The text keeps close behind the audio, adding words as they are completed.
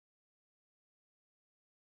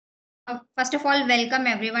First of all, welcome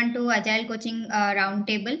everyone to Agile Coaching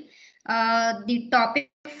Roundtable. The topic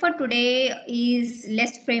for today is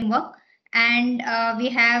LeSS framework, and we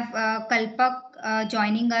have Kalpak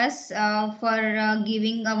joining us for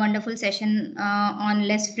giving a wonderful session on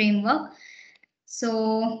LeSS framework.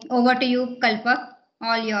 So over to you, Kalpak.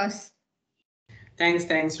 All yours. Thanks,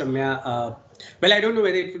 Ramya. Well, I don't know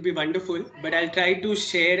whether it would be wonderful, but I'll try to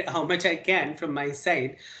share how much I can from my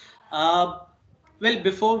side. Uh, well,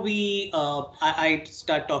 before I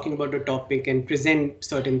start talking about the topic and present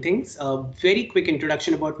certain things, a very quick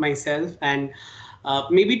introduction about myself and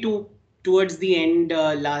maybe towards the end,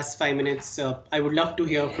 last 5 minutes, I would love to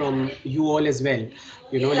hear from you all as well.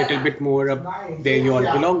 A little bit more where you all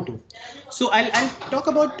belong to. So I'll talk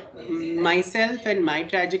about myself and my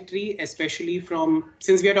trajectory, especially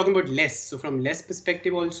since we are talking about LeSS, so from LeSS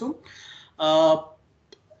perspective also.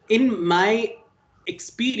 In my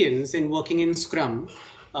experience in working in Scrum,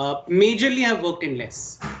 majorly I've worked in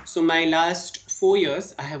LeSS. So my last 4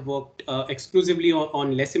 years, I have worked exclusively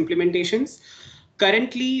on LeSS implementations.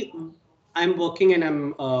 Currently, I'm working and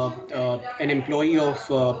I'm an employee of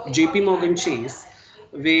JP Morgan Chase,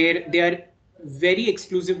 where they are very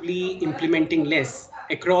exclusively implementing LeSS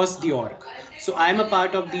across the org. So I'm a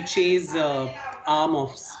part of the Chase arm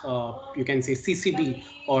of, you can say CCB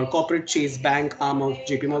or Corporate Chase Bank arm of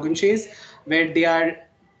JP Morgan Chase, where they are,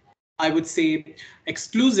 I would say,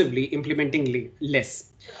 exclusively implementing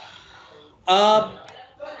LeSS. The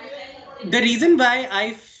reason why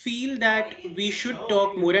I feel that we should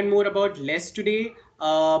talk more and more about LeSS today,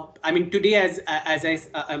 I mean today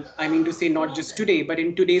I mean to say not just today, but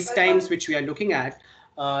in today's times which we are looking at,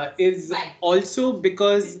 is also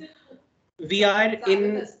because we are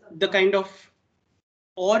in the kind of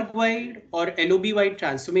org-wide or LOB-wide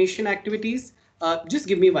transformation activities. Just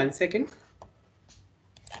give me 1 second.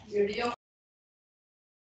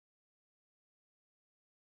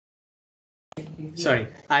 Sorry,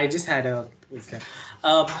 I just had a.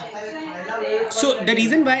 So the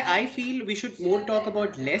reason why I feel we should more talk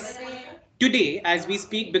about LeSS today as we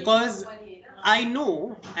speak, because I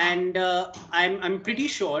know and I'm pretty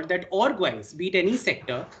sure that org-wise, be it any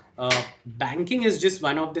sector, banking is just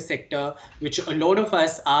one of the sector which a lot of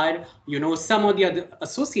us are, some or the other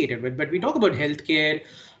associated with. But we talk about healthcare,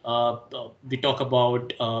 we talk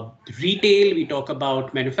about retail, we talk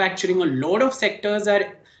about manufacturing. A lot of sectors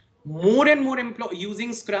are more and more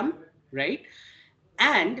using Scrum, right?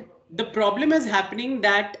 And the problem is happening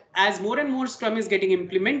that as more and more Scrum is getting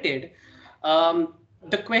implemented,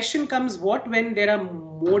 the question comes, what when there are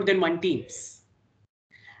more than one teams?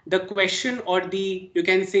 The question, or you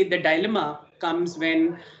can say the dilemma comes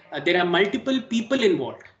when there are multiple people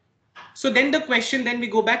involved. So then then we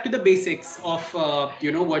go back to the basics of,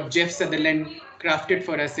 what Jeff Sutherland crafted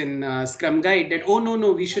for us in Scrum Guide, that, oh,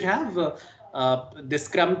 no, we should have the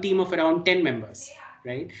Scrum team of around 10 members,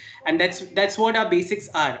 right? And that's what our basics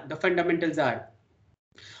are, the fundamentals are.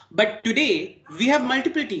 But today we have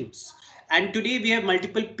multiple teams, and today we have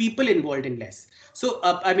multiple people involved in LeSS. So,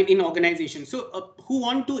 I mean, in organizations, so who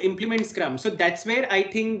want to implement Scrum? So that's where I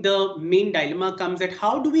think the main dilemma comes, at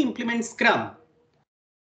how do we implement Scrum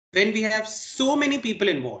when we have so many people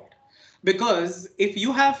involved? Because if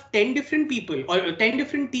you have 10 different people or 10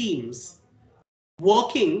 different teams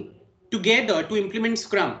working together to implement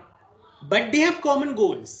Scrum, but they have common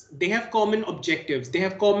goals, they have common objectives, they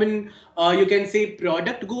have common, you can say,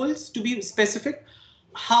 product goals to be specific,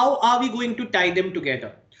 how are we going to tie them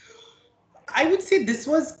together? I would say this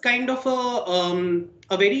was kind of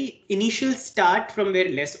a very initial start from where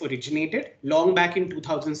LeSS originated, long back in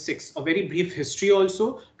 2006. A very brief history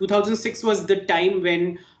also. 2006 was the time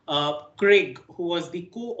when Craig, who was the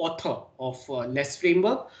co-author of LeSS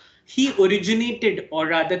framework, he originated, or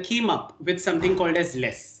rather came up with something called as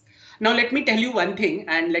LeSS. Now, let me tell you one thing,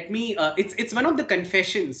 and it's one of the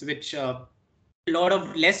confessions which a lot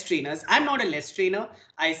of LeSS trainers. I'm not a LeSS trainer.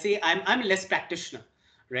 I say I'm a LeSS practitioner,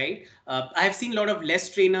 right? I have seen a lot of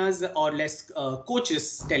LeSS trainers or LeSS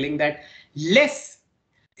coaches telling that LeSS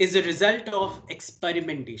is a result of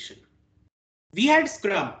experimentation. We had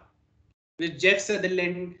Scrum, which Jeff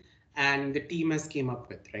Sutherland and the team has came up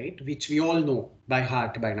with, right? Which we all know by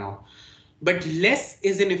heart by now. But LeSS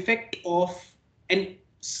is an effect of a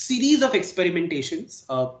series of experimentations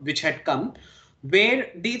which had come, where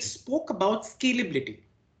they spoke about scalability.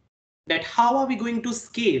 That how are we going to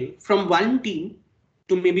scale from one team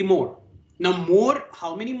to maybe more? Now,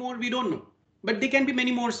 how many more, we don't know, but there can be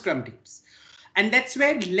many more Scrum teams. And that's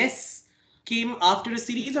where LeSS came after a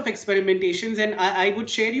series of experimentations. And I would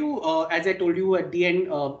share you, as I told you at the end,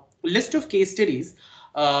 list of case studies.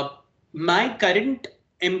 My current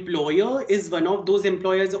employer is one of those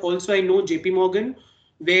employers. Also, I know JP Morgan,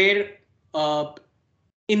 where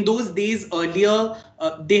in those days earlier,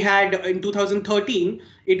 they had in 2013,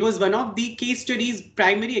 it was one of the case studies,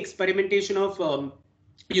 primary experimentation of,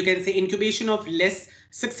 you can say, incubation of less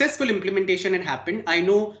successful implementation had happened. I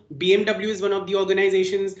know BMW is one of the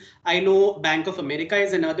organizations. I know Bank of America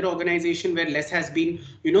is another organization where less has been,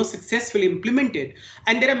 successfully implemented.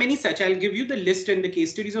 And there are many such. I'll give you the list and the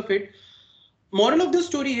case studies of it. Moral of the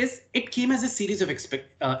story is it came as a series of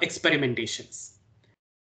experimentations.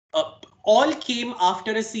 All came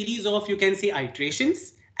after a series of, you can say,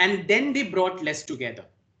 iterations, and then they brought less together.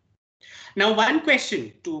 Now, one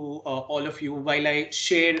question to all of you while I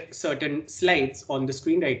share certain slides on the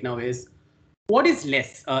screen right now is, what is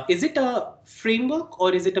less? Is it a framework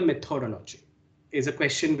or is it a methodology? Is a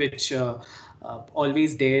question which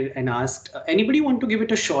always there and asked. Anybody want to give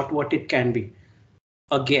it a shot what it can be?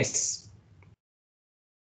 A guess.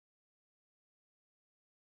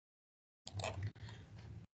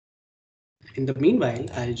 In the meanwhile,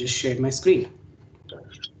 I'll just share my screen.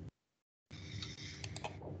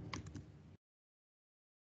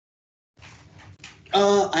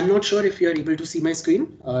 I'm not sure if you're able to see my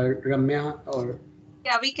screen, or Ramya, or...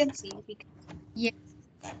 Yeah, we can see. Yes.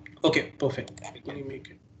 Okay, perfect. Can you make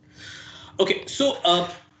it? Okay, so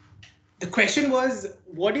the question was,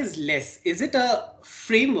 what is less? Is it a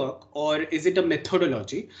framework or is it a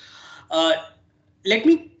methodology? Let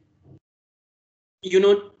me,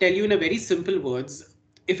 tell you in a very simple words.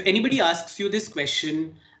 If anybody asks you this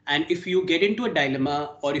question, and if you get into a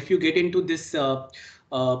dilemma, or if you get into this,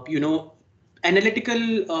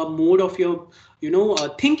 analytical mode of your,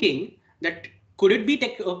 thinking, that could it be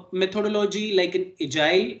methodology like an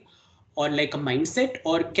agile or like a mindset,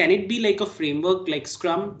 or can it be like a framework like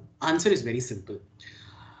Scrum? Answer is very simple.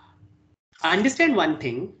 Understand one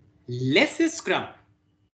thing, less is Scrum.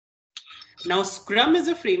 Now, Scrum is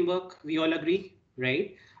a framework, we all agree,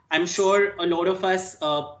 right? I'm sure a lot of us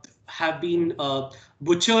have been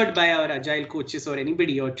butchered by our Agile coaches or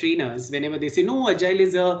anybody or trainers whenever they say, no, Agile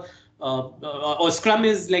is a, or Scrum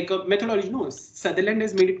is like a methodology. No, Sutherland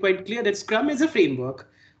has made it quite clear that Scrum is a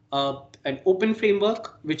framework, an open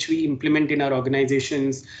framework, which we implement in our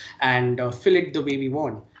organizations and fill it the way we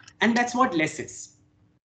want. And that's what less is.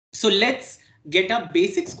 So let's get our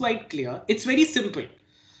basics quite clear. It's very simple.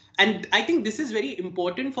 And I think this is very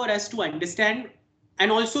important for us to understand.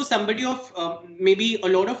 And also somebody of maybe a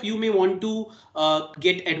lot of you may want to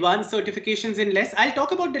get advanced certifications in less. I'll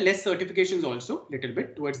talk about the less certifications also a little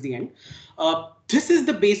bit towards the end. This is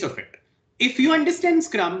the base of it. If you understand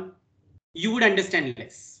Scrum, you would understand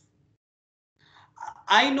less.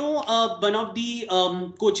 I know one of the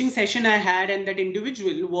coaching session I had, and that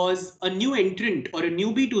individual was a new entrant or a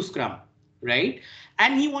newbie to Scrum, right?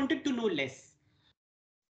 And he wanted to know less.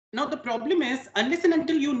 Now, the problem is, unless and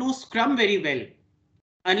until you know Scrum very well,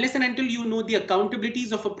 unless and until you know the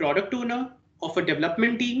accountabilities of a product owner, of a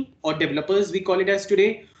development team, or developers, we call it as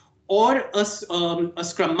today, or a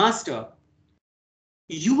Scrum Master,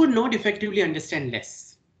 you would not effectively understand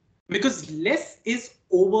less. Because less is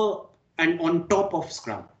over and on top of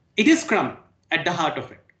Scrum. It is Scrum at the heart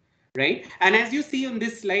of it, right? And as you see on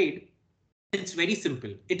this slide, it's very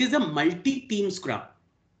simple. It is a multi-team Scrum.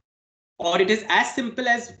 Or it is as simple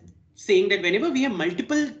as saying that whenever we have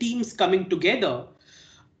multiple teams coming together,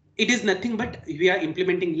 it is nothing but we are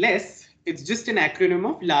implementing less. It's just an acronym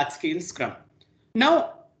of large scale Scrum.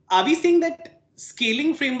 Now, are we saying that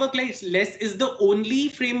scaling framework like less is the only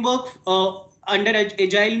framework under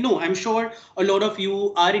Agile? No, I'm sure a lot of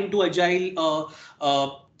you are into Agile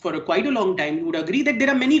for quite a long time. You would agree that there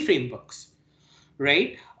are many frameworks,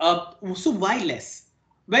 right? So why less?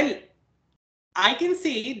 Well, I can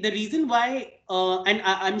say the reason why, and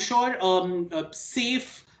I'm sure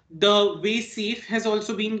SAFe, the way SAFe has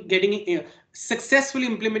also been getting successfully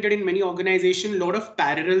implemented in many organizations, a lot of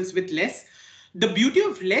parallels with less. The beauty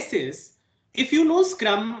of less is, if you know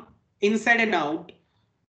Scrum inside and out,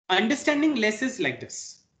 understanding less is like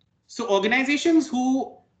this. So organizations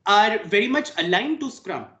who are very much aligned to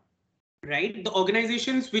Scrum, right? The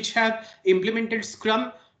organizations which have implemented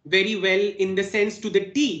Scrum very well in the sense to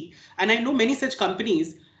the T, and I know many such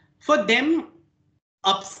companies, for them,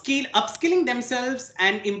 upskilling themselves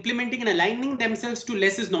and implementing and aligning themselves to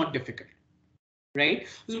less is not difficult, right?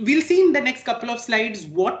 So we'll see in the next couple of slides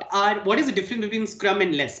what is the difference between Scrum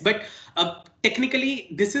and less. But technically,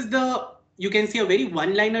 this is you can see a very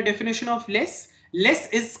one-liner definition of less. Less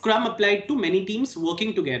is Scrum applied to many teams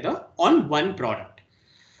working together on one product.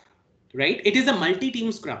 Right? It is a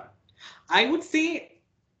multi-team Scrum. I would say,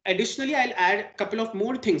 additionally, I'll add a couple of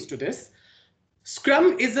more things to this.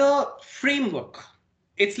 Scrum is a framework.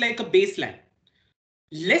 It's like a baseline.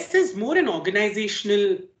 LeSS is more an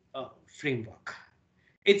organizational framework.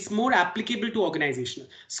 It's more applicable to organizational.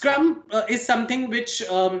 Scrum is something which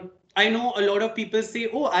I know a lot of people say,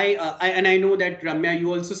 oh, and I know that Ramya,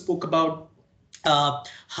 you also spoke about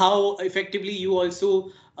how effectively you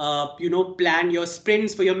also, plan your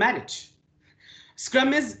sprints for your manage.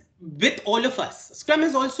 Scrum is with all of us. Scrum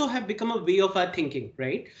has also have become a way of our thinking,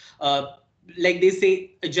 right? Like they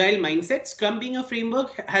say, agile mindset, Scrum being a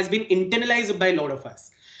framework has been internalized by a lot of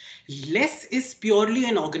us. Less is purely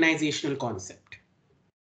an organizational concept,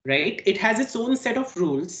 right? It has its own set of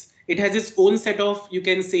rules. It has its own set of, you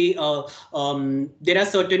can say, there are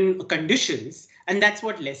certain conditions, and that's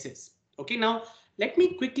what less is. Okay, now let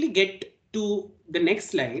me quickly get to the next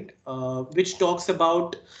slide, which talks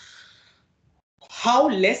about how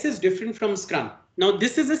less is different from Scrum. Now,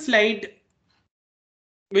 this is a slide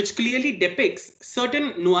which clearly depicts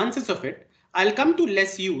certain nuances of it. I'll come to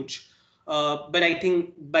less huge, but I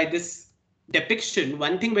think by this depiction,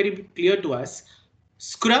 one thing very clear to us,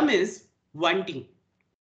 Scrum is one team.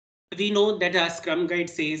 We know that our Scrum guide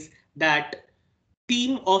says that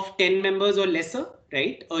team of 10 members or lesser,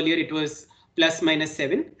 right? Earlier it was plus minus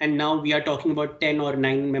 7, and now we are talking about 10 or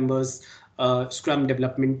 9 members Scrum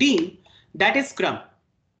development team. That is Scrum.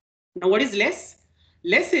 Now, what is less?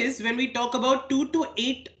 Less is when we talk about 2 to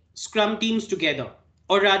 8 Scrum teams together,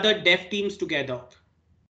 or rather dev teams together,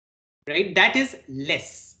 right? That is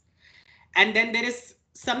less. And then there is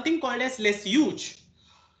something called as less huge.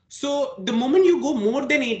 So the moment you go more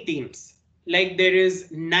than 8 teams, like there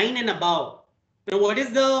is 9 and above. Now, what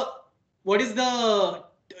is the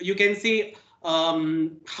you can say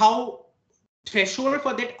how threshold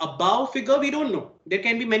for that above figure? We don't know. There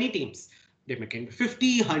can be many teams. There can be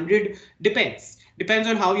 50, 100, depends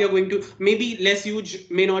on how you're going to. Maybe less huge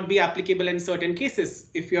may not be applicable in certain cases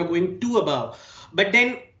if you're going too above. But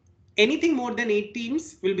then anything more than 8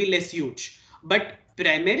 teams will be less huge. But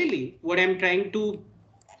primarily what I'm trying to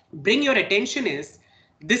bring your attention is,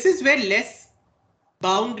 this is where less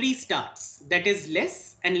boundary starts. That is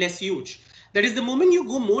less and less huge. That is the moment you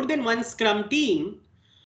go more than one Scrum team.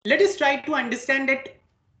 Let us try to understand that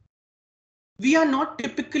we are not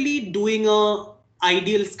typically doing a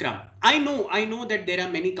ideal Scrum. I know that there are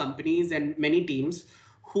many companies and many teams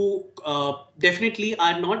who definitely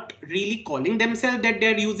are not really calling themselves that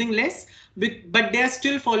they're using less, but they are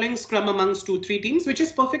still following Scrum amongst 2-3 teams, which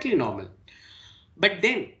is perfectly normal. But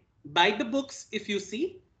then by the books, if you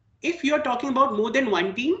see, if you're talking about more than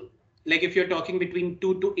one team, like if you're talking between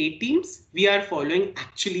 2 to 8 teams, we are following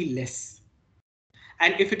actually less.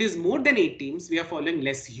 And if it is more than 8 teams, we are following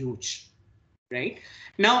less huge, right?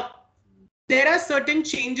 Now, there are certain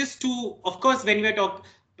changes to, of course, when we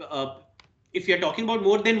are if you're talking about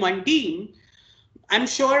more than one team, I'm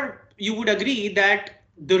sure you would agree that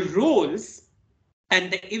the roles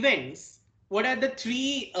and the events, what are the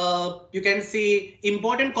 3, you can say,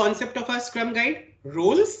 important concept of our Scrum guide?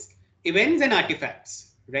 Roles, events, and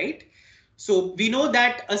artifacts, right? So we know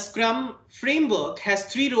that a Scrum framework has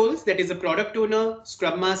 3 roles, that is a product owner,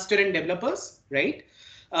 Scrum master, and developers, right?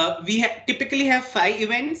 We typically have 5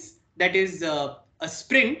 events, that is a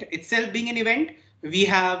sprint itself being an event. We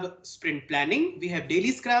have sprint planning, we have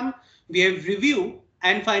daily Scrum, we have review,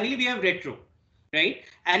 and finally we have retro, right?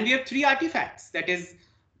 And we have 3 artifacts, that is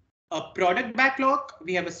a product backlog,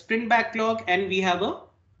 we have a sprint backlog, and we have a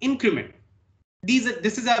increment.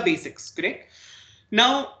 This is our basics, correct?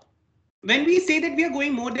 Now, when we say that we are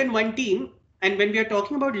going more than one team, and when we are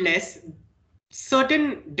talking about less,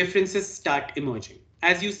 certain differences start emerging.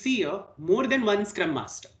 As you see here, more than one Scrum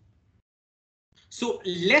Master. So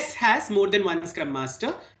less has more than one Scrum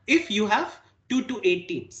Master if you have 2 to 8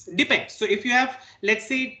 teams. Depends. So if you have, let's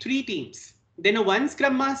say, 3 teams, then a one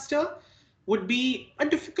Scrum Master would be a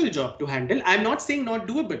difficult job to handle. I'm not saying not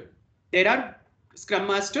doable. There are Scrum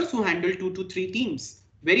Masters who handle 2 to 3 teams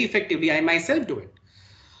very effectively. I myself do it,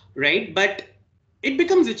 right? But it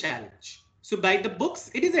becomes a challenge. So by the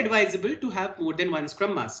books, it is advisable to have more than one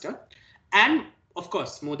Scrum Master and, of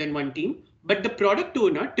course, more than one team. But the product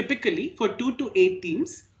owner typically for 2 to 8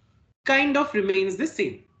 teams kind of remains the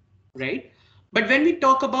same, right? But when we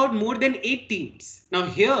talk about more than 8 teams, now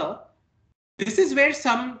here, this is where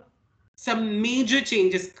some major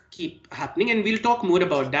changes keep happening, and we'll talk more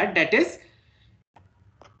about that. That is,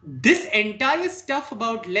 this entire stuff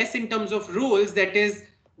about less in terms of roles, that is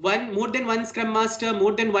more than one Scrum Master,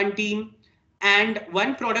 more than one team, and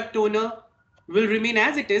one product owner will remain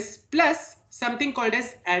as it is, plus something called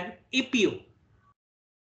as an APO.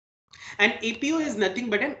 And APO is nothing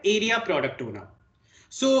but an area product owner.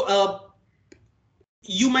 So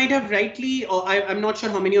you might have rightly, or I'm not sure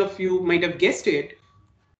how many of you might have guessed it,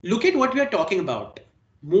 Look at what we are talking about.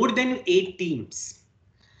 More than 8 teams.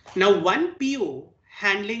 Now, one PO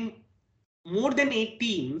handling more than 8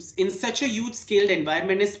 teams in such a huge scaled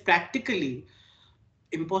environment is practically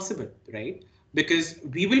impossible, right? Because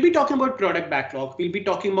we will be talking about product backlog. We'll be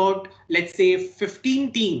talking about, let's say,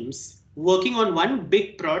 15 teams working on one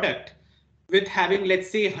big product with having, let's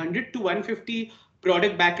say, 100 to 150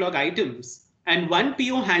 product backlog items, and one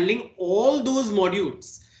PO handling all those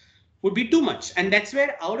modules would be too much. And that's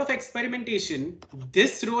where, out of experimentation,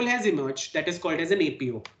 this role has emerged that is called as an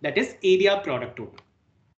APO, that is Area Product Owner.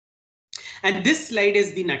 And this slide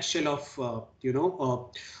is the nutshell of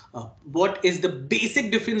what is the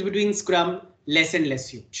basic difference between Scrum, less and less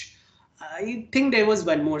huge. I think there was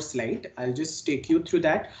one more slide. I'll just take you through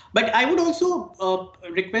that. But I would also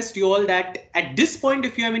request you all that at this point,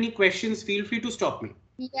 if you have any questions, feel free to stop me.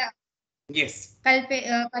 Yeah. Yes.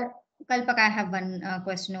 Kalpak, I have one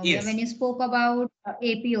question over Yes. here. When you spoke about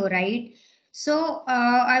APO, right? So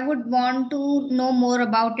I would want to know more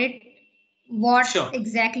about it. What Sure.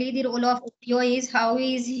 exactly the role of APO is? How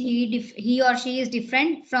is he or she is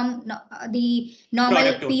different from the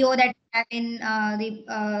normal PO that we have in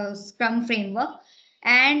the Scrum framework?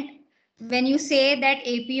 And when you say that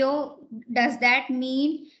APO, does that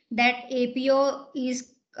mean that APO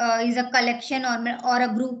is a collection or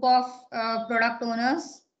a group of product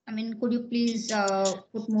owners? I mean, could you please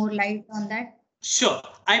put more light on that? Sure.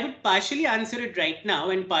 I would partially answer it right now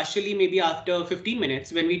and partially maybe after 15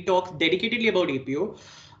 minutes when we talk dedicatedly about APO.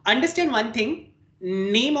 Understand one thing,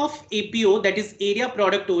 name of APO, that is Area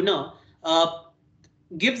Product Owner,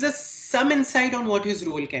 gives us some insight on what his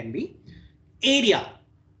role can be. Area,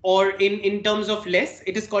 or in terms of less,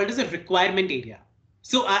 it is called as a requirement area.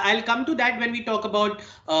 So I'll come to that when we talk about,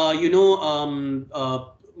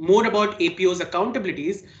 more about APO's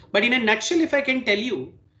accountabilities. But in a nutshell, if I can tell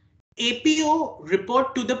you, APO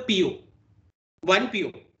report to the PO, one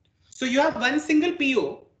PO. So you have one single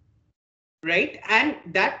PO, right? And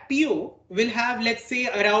that PO will have, let's say,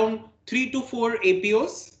 around 3 to 4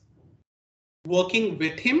 APOs working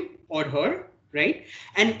with him or her, right?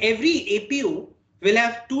 And every APO will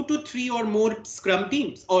have 2 to 3 or more Scrum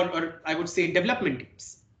teams, or I would say development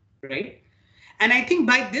teams, right? And I think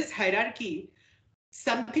by this hierarchy,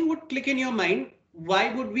 something would click in your mind.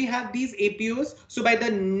 Why would we have these APOs? So by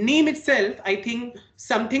the name itself, I think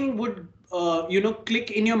something would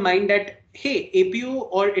click in your mind that, hey, APO,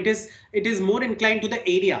 or it is more inclined to the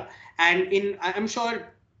area. And I'm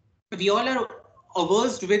sure we all are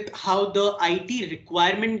averse with how the IT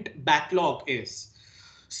requirement backlog is.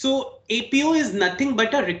 So APO is nothing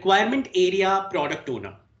but a requirement area product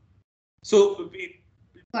owner. So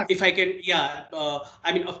if I can,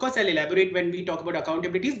 I mean, of course, I'll elaborate when we talk about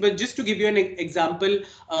accountabilities, but just to give you an example,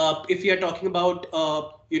 if we are talking about,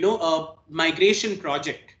 a migration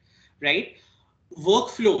project, right?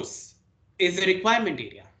 Workflows is a requirement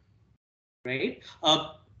area, right?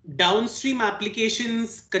 Downstream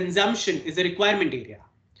applications consumption is a requirement area.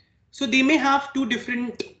 So they may have two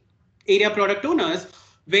different area product owners,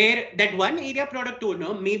 where that one area product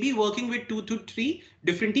owner may be working with 2 to 3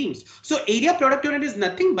 different teams. So area product owner is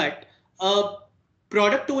nothing but a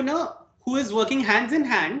product owner who is working hands in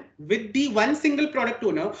hand with the one single product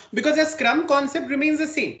owner, because the Scrum concept remains the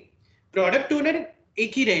same. Product owner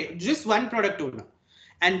ek hi rahe, just one product owner.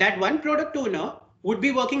 And that one product owner would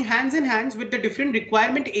be working hands in hands with the different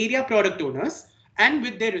requirement area product owners and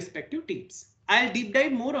with their respective teams. I'll deep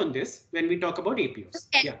dive more on this when we talk about APOs. So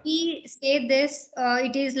can we say this?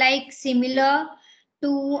 It is like similar to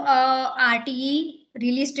RTE,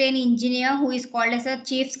 release train engineer, who is called as a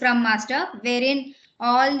chief scrum master, wherein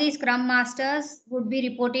all the scrum masters would be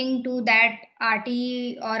reporting to that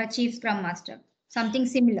RTE or a chief scrum master. Something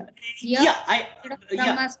similar.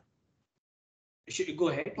 Go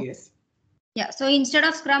ahead. Yes. Yeah. So instead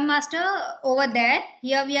of scrum master over there,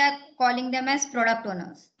 here we are calling them as product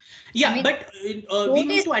owners. Yeah, I mean, but we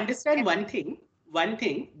need to understand one thing,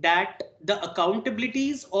 that the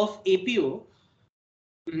accountabilities of APO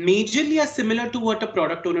majorly are similar to what a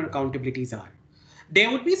product owner accountabilities are. There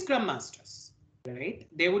would be scrum masters, right?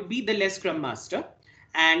 There would be the less scrum master,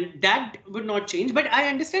 and that would not change. But I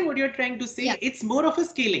understand what you're trying to say. Yeah. It's more of a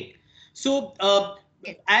scaling. So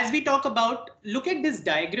as we talk about, look at this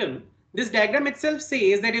diagram. This diagram itself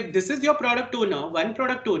says that if this is your product owner, one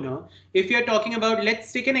product owner, if you're talking about,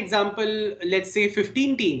 let's take an example, let's say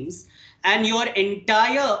 15 teams, and your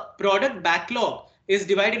entire product backlog is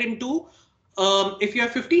divided into, if you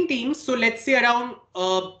have 15 teams, so let's say around,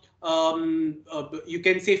 you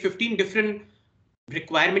can say 15 different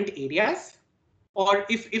requirement areas. Or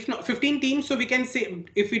if not 15 teams, so we can say,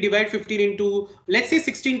 if we divide 15 into, let's say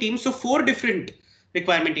 16 teams, so 4 different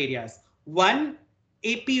requirement areas. One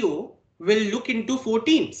APO will look into 4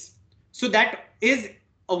 teams. So that is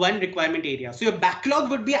a one requirement area. So your backlog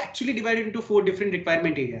would be actually divided into 4 different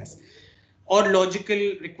requirement areas, or logical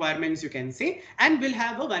requirements, you can say, and we'll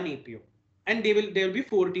have a one APO, and there will be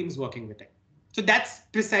 4 teams working with it. So that's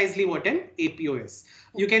precisely what an APO is.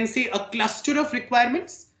 You can say a cluster of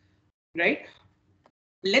requirements, right?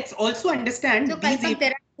 Let's also understand So these. Kalpak,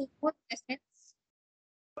 there are 2 more questions.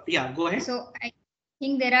 Yeah, go ahead. So I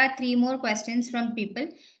think there are 3 more questions from people.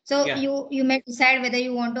 So Yeah. you may decide whether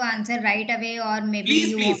you want to answer right away or maybe Please,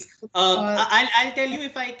 you please. want to, I'll tell you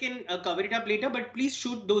if I can cover it up later, but please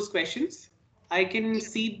shoot those questions. I can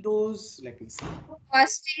see those. Let me see.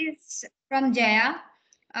 First is from Jaya.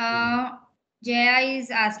 Jaya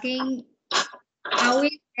is asking, how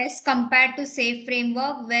is this compared to SAFe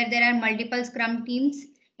framework where there are multiple Scrum teams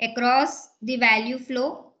across the value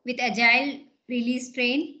flow with Agile release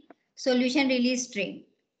train, solution release train?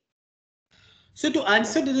 So to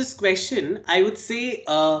answer to this question, I would say,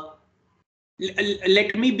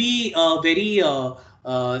 let me be very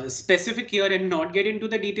specific here and not get into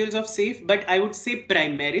the details of SAFe, but I would say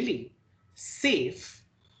primarily SAFe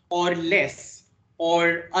or LeSS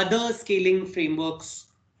or other scaling frameworks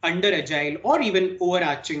under Agile or even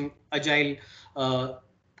overarching Agile,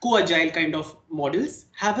 co-Agile kind of models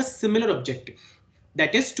have a similar objective.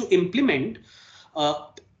 That is to implement uh,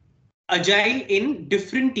 Agile in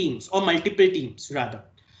different teams or multiple teams rather.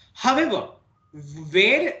 However,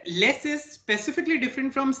 where LeSS is specifically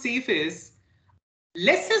different from SAFe is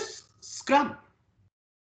LeSS is Scrum.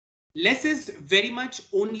 LeSS is very much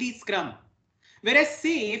only Scrum. Whereas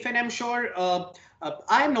SAFe, and I'm sure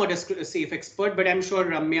I'm not a SAFe expert, but I'm sure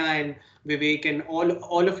Ramya and Vivek and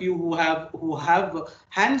all of you who have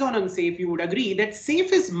hands-on SAFe, you would agree that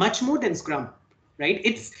SAFe is much more than Scrum, right?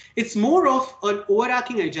 It's more of an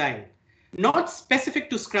overarching Agile, not specific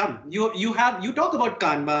to Scrum. You talk about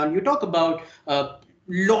Kanban, you talk about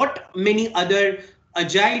many other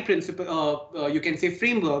Agile principle, you can say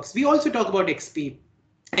frameworks. We also talk about XP,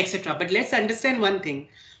 etc. But let's understand one thing.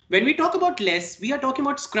 When we talk about LeSS, we are talking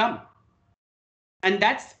about Scrum. And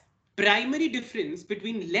that's primary difference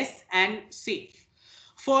between LeSS and SAFe.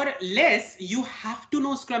 For LeSS, you have to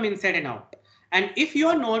know Scrum inside and out. And if you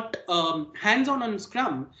are not hands-on on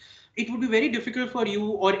Scrum, it would be very difficult for you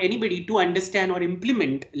or anybody to understand or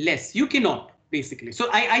implement LeSS. You cannot, basically. So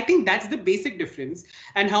I think that's the basic difference.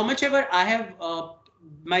 And how much ever I have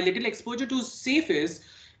my little exposure to SAFe is,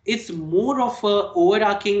 it's more of a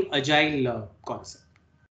overarching Agile concept.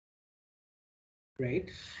 Right.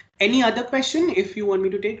 Any other question if you want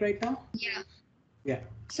me to take right now? Yeah. Yeah.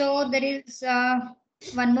 So there is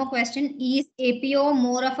one more question. Is APO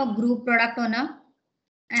more of a group product owner?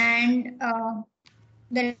 And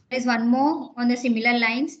there is one more on the similar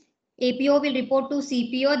lines. APO will report to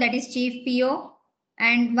CPO, that is Chief PO.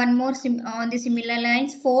 And one more on the similar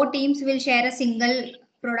lines. 4 teams will share a single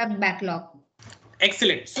product backlog.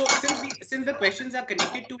 Excellent. So since the questions are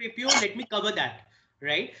connected to APO, let me cover that.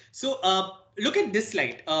 Right. So look at this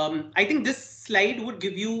slide. I think this slide would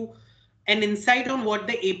give you an insight on what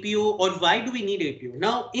the APO or why do we need APO.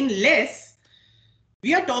 Now in LeSS,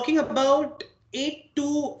 we are talking about 8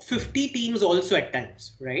 to 50 teams also at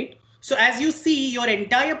times, right? So as you see, your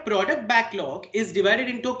entire product backlog is divided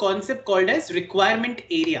into a concept called as requirement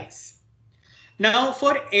areas. Now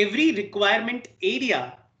for every requirement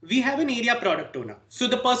area, we have an area product owner. So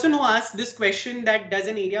the person who asked this question, that does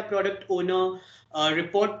an area product owner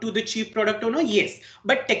report to the chief product owner? Yes,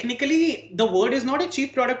 but technically the word is not a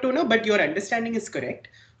chief product owner, but your understanding is correct.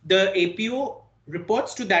 The APO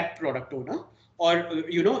reports to that product owner, or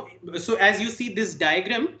so as you see this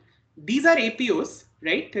diagram, these are APOs,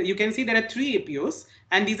 right? You can see there are 3 APOs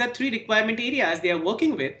and these are 3 requirement areas they are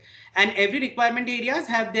working with, and every requirement areas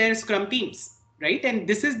have their Scrum teams, right? And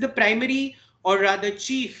this is the primary or rather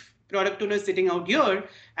chief product owner sitting out here,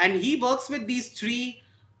 and he works with these 3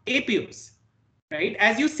 APOs, right?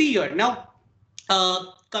 As you see here. Now,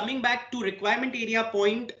 coming back to requirement area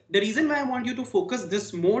point, the reason why I want you to focus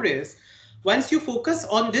this more is, once you focus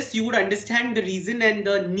on this, you would understand the reason and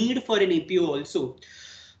the need for an APO also.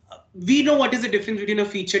 We know what is the difference between a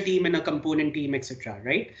feature team and a component team, etc.,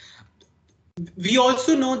 right? We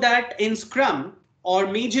also know that in Scrum or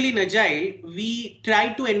majorly in Agile, we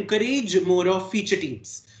try to encourage more of feature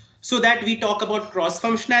teams so that we talk about cross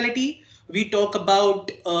functionality. We talk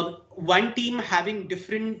about one team having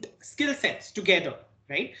different skill sets together,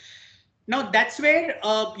 right? Now that's where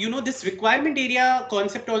this requirement area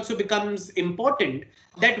concept also becomes important,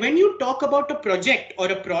 that when you talk about a project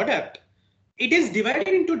or a product, it is divided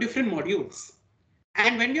into different modules.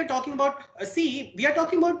 And when we are talking about, we are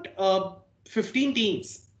talking about 15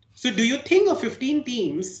 teams. So do you think of 15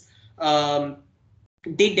 teams,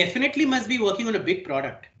 they definitely must be working on a big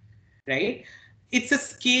product, right? It's a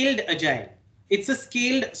scaled agile. It's a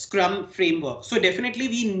scaled Scrum framework. So definitely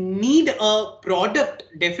we need a product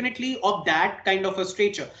definitely of that kind of a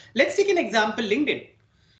stature. Let's take an example, LinkedIn.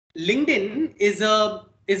 LinkedIn is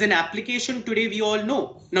an application today we all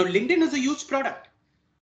know. Now LinkedIn is a huge product.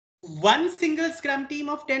 One single Scrum team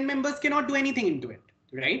of 10 members cannot do anything into it,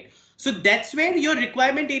 right? So that's where your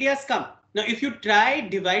requirement areas come. Now, if you try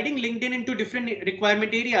dividing LinkedIn into different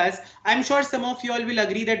requirement areas, I'm sure some of you all will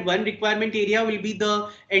agree that one requirement area will be the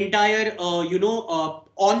entire,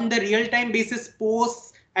 on the real-time basis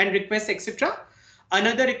posts and requests, etc.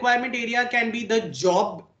 Another requirement area can be the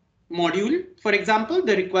job module, for example,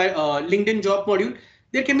 the LinkedIn job module.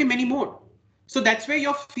 There can be many more. So that's where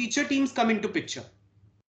your feature teams come into picture.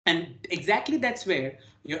 And exactly that's where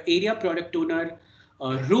your area product owner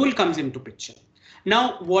role comes into picture.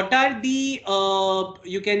 Now, what are the,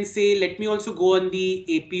 you can say, let me also go on the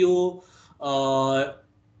APO,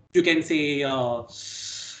 you can say,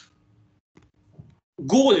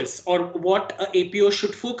 goals or what a APO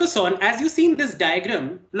should focus on. As you see in this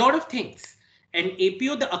diagram, a lot of things. And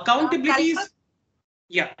APO, the accountability is,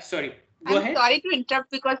 yeah, sorry. Go ahead. Sorry to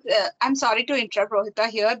interrupt because I'm sorry to interrupt Rohita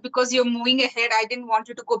here because you're moving ahead. I didn't want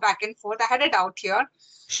you to go back and forth. I had a doubt here.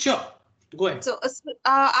 Sure, go ahead. So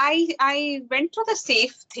I went through the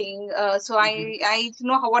SAFE thing. So I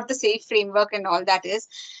know what the SAFE framework and all that is.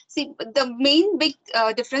 See, the main big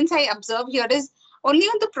difference I observe here is only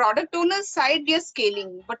on the product owner's side we are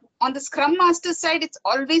scaling, but on the Scrum Master side it's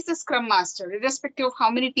always the Scrum Master, irrespective of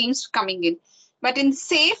how many teams coming in. But in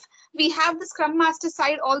SAFE, we have the Scrum Master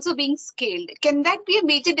side also being scaled. Can that be a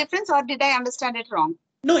major difference, or did I understand it wrong?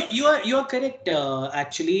 No, you are correct.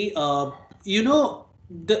 Actually, and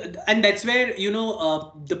that's where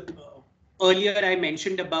the earlier I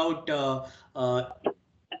mentioned about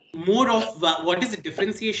more of what is the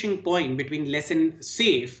differentiation point between LeSS and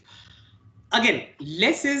SAFE. Again,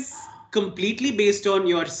 LeSS is completely based on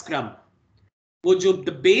your Scrum.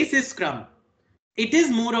 The base is Scrum. It is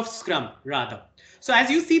more of Scrum rather. So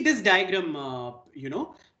as you see this diagram,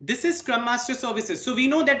 this is Scrum Master services. So we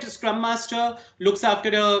know that Scrum Master looks after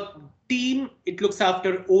a team, it looks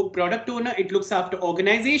after product owner, it looks after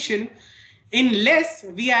organization. In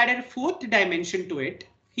LeSS, we added a fourth dimension to it.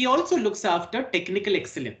 He also looks after technical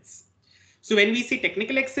excellence. So when we say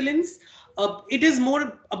technical excellence, it is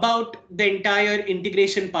more about the entire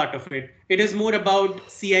integration part of it. It is more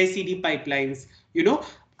about CI/CD pipelines,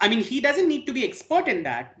 I mean, he doesn't need to be expert in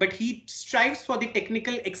that, but he strives for the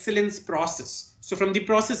technical excellence process. So from the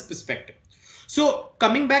process perspective. So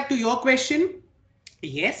coming back to your question,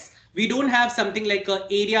 yes, we don't have something like an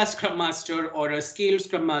area Scrum Master or a scale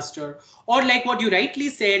Scrum Master, or like what you rightly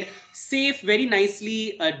said, SAFE very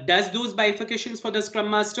nicely does those bifurcations for the Scrum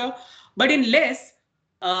Master. But in LeSS,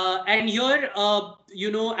 and here,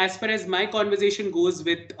 as far as my conversation goes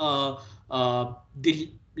with the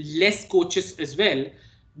LeSS coaches as well,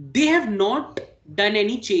 they have not done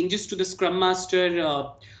any changes to the Scrum Master,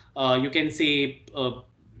 you can say,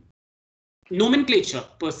 nomenclature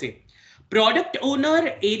per se.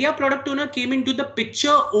 Area product owner came into the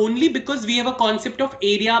picture only because we have a concept of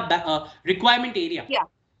area requirement area. Yeah.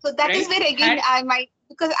 So that is where again I might,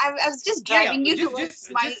 because I was just driving you towards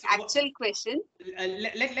my actual question.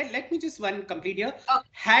 Let me just complete here. Okay.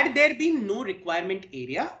 Had there been no requirement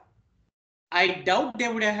area, I doubt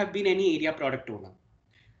there would have been any area product owner.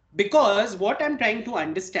 Because what I'm trying to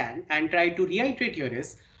understand and try to reiterate here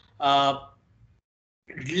is,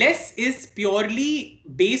 LeSS is purely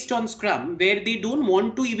based on Scrum, where they don't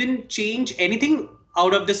want to even change anything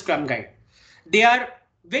out of the Scrum guide. They are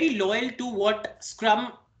very loyal to what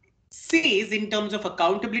Scrum says in terms of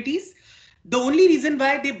accountabilities. The only reason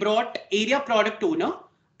why they brought area product owner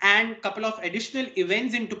and a couple of additional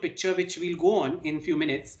events into picture, which we'll go on in a few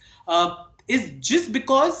minutes, is just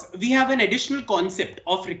because we have an additional concept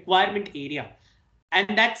of requirement area.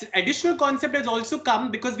 And that additional concept has also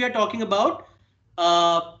come because we are talking about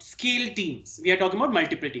scale teams. We are talking about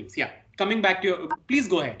multiple teams. Yeah, coming back to you, please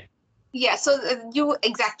go ahead. Yeah, so you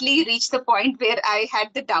exactly reached the point where I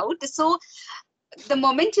had the doubt. So the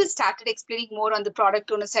moment you started explaining more on the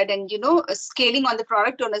product owner side and scaling on the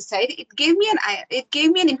product owner side, it gave me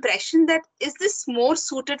an impression that is this more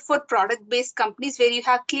suited for product based companies where you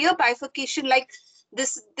have clear bifurcation, like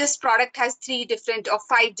this product has 3 different or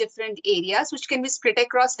 5 different areas which can be split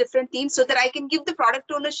across different teams, so that I can give the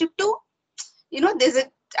product ownership to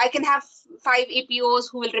I can have 5 APOs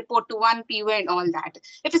who will report to one PO and all that.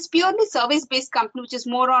 If it's purely service based company which is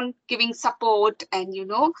more on giving support and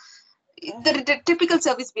the typical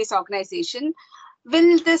service-based organization,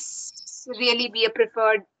 will this really be a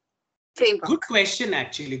preferred framework? Good question,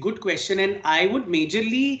 actually. Good question. And I would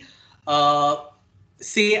majorly uh,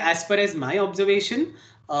 say, as far as my observation,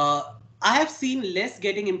 I have seen less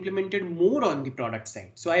getting implemented more on the product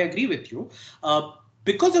side. So I agree with you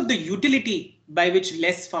because of the utility by which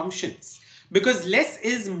less functions. Because less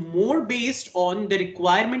is more based on the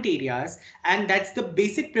requirement areas, and that's the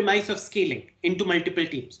basic premise of scaling into multiple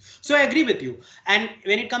teams. So I agree with you. And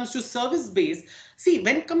when it comes to service based, see,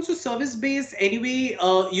 when it comes to service based, anyway,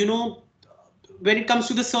 when it comes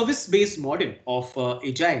to the service based model of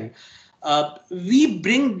Agile, we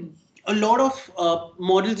bring a lot of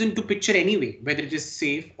models into picture anyway, whether it is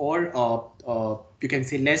safe or you can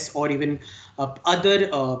say less, or even other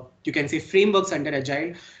you can say frameworks under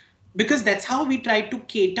Agile, because that's how we try to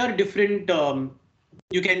cater different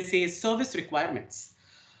you can say service requirements.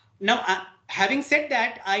 Now, having said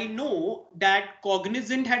that, I know that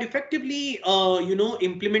Cognizant had effectively,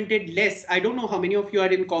 implemented less. I don't know how many of you are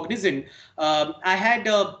in Cognizant. I had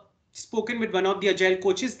spoken with one of the Agile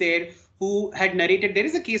coaches there who had narrated. There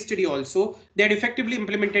is a case study also. They had effectively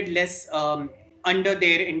implemented less under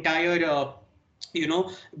their entire,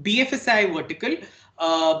 BFSI vertical.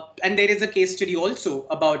 And there is a case study also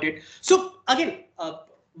about it. So again,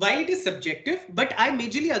 while it is subjective, but I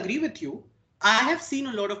majorly agree with you. I have seen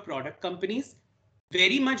a lot of product companies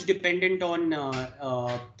very much dependent on,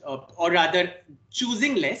 or rather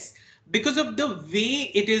choosing less because of the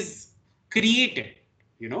way it is created,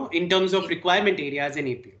 in terms of requirement areas and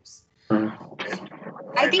APIs.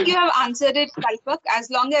 I think you have answered it, Kalpak. As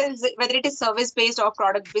long as whether it is service based or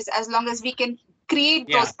product based, as long as we can create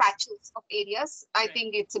those patches of areas, I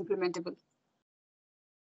think it's implementable.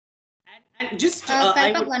 And just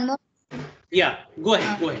Kalpak, one more. Yeah, go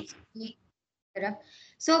ahead. Go ahead.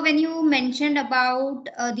 So when you mentioned about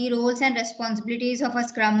the roles and responsibilities of a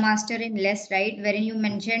Scrum Master in LeSS, right, wherein you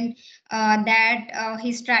mentioned that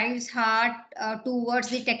he strives hard towards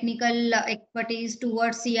the technical expertise,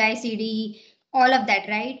 towards CI/CD, all of that,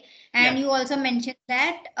 right? And you also mentioned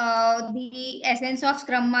that the essence of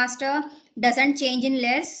Scrum Master doesn't change in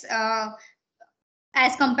LeSS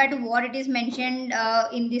as compared to what it is mentioned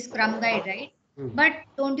in the Scrum guide, right? But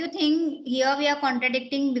don't you think here we are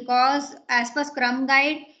contradicting, because as per Scrum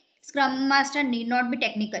guide, Scrum Master need not be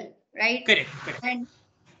technical, right? Correct. And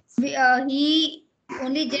he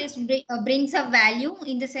only just brings a value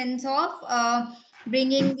in the sense of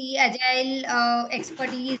bringing the agile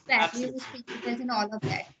expertise, values, principles, and all of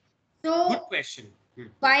that. So good question.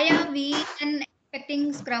 Why are we then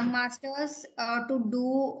expecting Scrum Masters to do,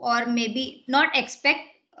 or maybe not expect,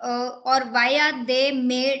 or why are they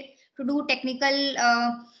made to do technical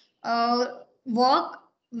work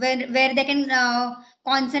where they can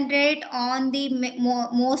concentrate on the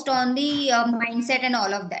most on the mindset and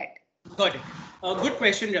all of that? Got it. Good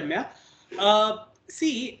question, Ramya.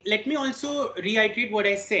 See, let me also reiterate what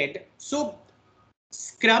I said. So,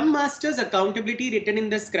 Scrum Master's accountability written in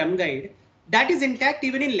the Scrum Guide, that is intact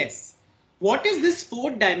even in LeSS. What is this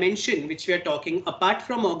fourth dimension which we are talking, apart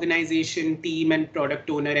from organization, team, and product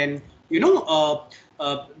owner, and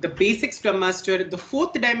the basic Scrum Master, the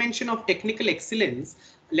fourth dimension of technical excellence?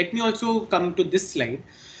 Let me also come to this slide.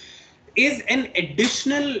 Is an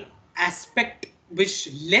additional aspect which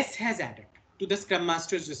LeSS has added to the Scrum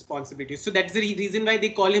Master's responsibility. So that's the reason why they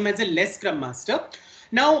call him as a LeSS Scrum Master.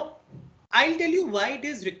 Now, I'll tell you why it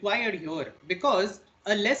is required here, because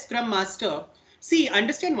a LeSS Scrum Master, see,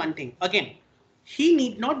 understand one thing. Again, he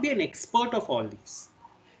need not be an expert of all these.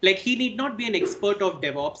 Like, he need not be an expert of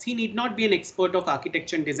DevOps. He need not be an expert of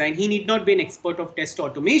architecture and design. He need not be an expert of test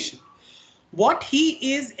automation. What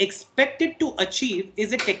he is expected to achieve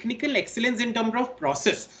is a technical excellence in terms of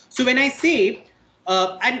process. So when I say,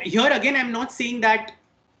 and here again, I'm not saying that,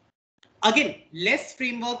 again, LeSS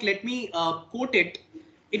framework, let me quote it.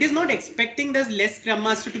 It is not expecting the LeSS Scrum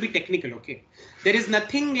Master to be technical, okay? There is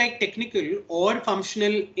nothing like technical or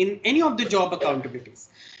functional in any of the job accountabilities.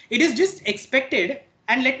 It is just expected,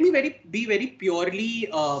 and let me be very purely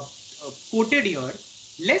quoted here.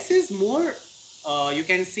 LeSS is more, you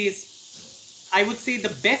can say, I would say,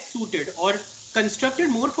 the best suited or constructed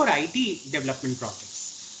more for IT development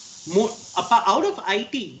projects. More out of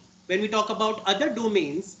IT, when we talk about other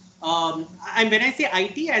domains, and when I say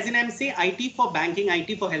IT, as in I'm saying IT for banking,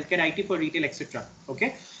 IT for healthcare, IT for retail, etc.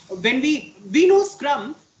 Okay, when we know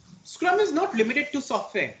Scrum is not limited to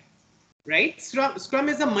software, right? Scrum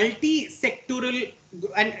is a multi-sectoral,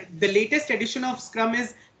 and the latest edition of Scrum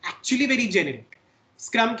is actually very generic.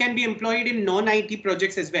 Scrum can be employed in non-IT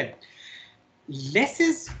projects as well. LeSS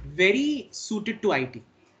is very suited to IT.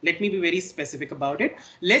 Let me be very specific about it.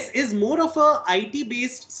 LeSS is more of a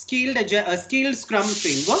IT-based scaled Scrum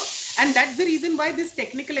framework, and that's the reason why this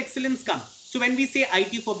technical excellence comes. So when we say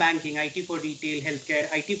IT for banking, IT for retail, healthcare,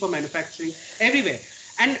 IT for manufacturing, everywhere,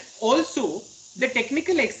 and also the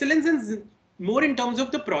technical excellence is more in terms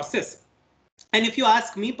of the process. And if you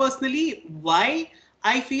ask me personally, why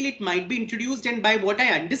I feel it might be introduced, and by what I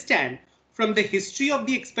understand from the history of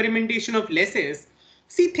the experimentation of LeSS,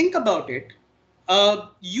 see, think about it.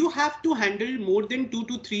 You have to handle more than 2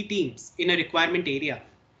 to 3 teams in a requirement area.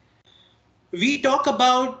 We talk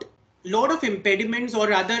about a lot of impediments, or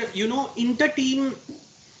rather, inter-team.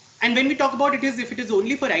 And when we talk about it, is if it is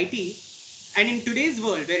only for IT, and in today's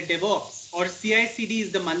world where DevOps or CI/CD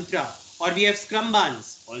is the mantra, or we have Scrum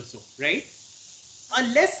Bans also, right? A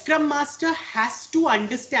LeSS Scrum Master has to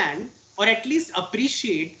understand or at least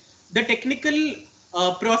appreciate the technical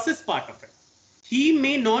process part of it. He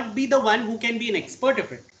may not be the one who can be an expert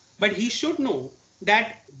of it, but he should know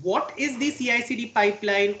that what is the CI/CD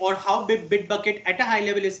pipeline, or how Bitbucket at a high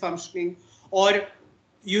level is functioning, or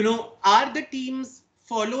are the teams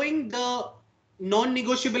following the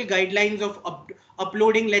non-negotiable guidelines of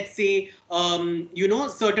uploading, let's say,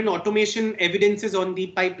 certain automation evidences on the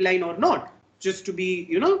pipeline or not. Just to be,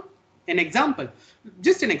 an example,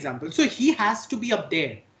 just an example. So he has to be up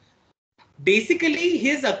there. Basically,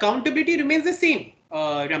 his accountability remains the same,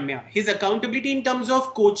 Ramya. His accountability in terms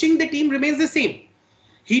of coaching the team remains the same.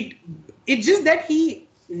 It's just that he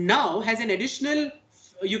now has an additional,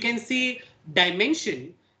 you can say,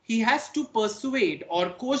 dimension. He has to persuade or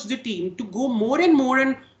coach the team to go more and more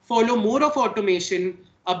and follow more of automation,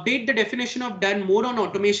 update the definition of done more on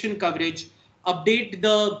automation coverage, update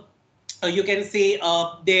the you can say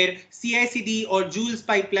their CI/CD or Jules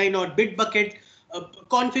pipeline or Bitbucket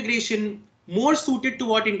configuration more suited to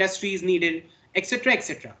what industry is needed, etc.,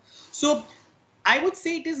 etc. So I would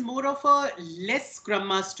say it is more of a less Scrum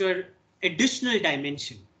Master additional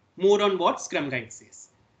dimension, more on what Scrum Guide says,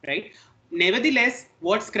 right? Nevertheless,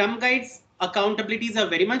 what Scrum Guide's accountabilities are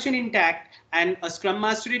very much intact, and a Scrum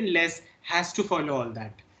Master in LeSS has to follow all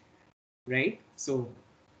that, right? So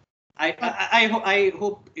I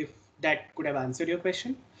hope if that could have answered your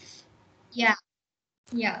question. Yeah.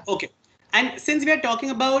 Yeah. Okay. And since we are talking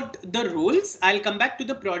about the roles, I'll come back to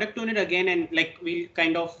the product owner again, and like we'll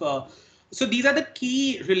kind of so these are the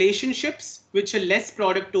key relationships which a LeSS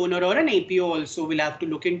product owner or an APO also will have to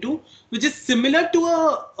look into, which is similar to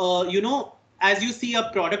a as you see a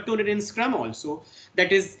product owner in Scrum also.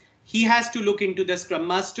 That is, he has to look into the Scrum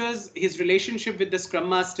Masters, his relationship with the Scrum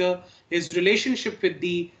Master, his relationship with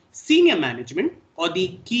the senior management or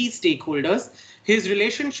the key stakeholders, his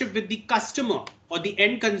relationship with the customer or the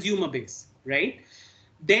end consumer base, right?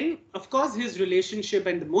 Then, of course, his relationship,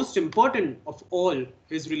 and the most important of all,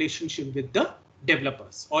 his relationship with the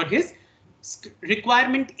developers or his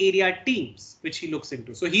requirement area teams, which he looks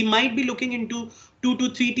into. So he might be looking into 2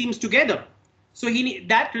 to 3 teams together. So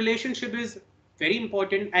that relationship is very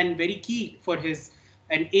important and very key for his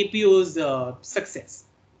and APO's success,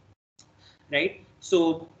 right?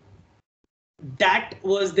 So that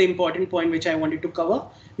was the important point which I wanted to cover.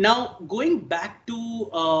 Now, going back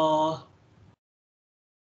to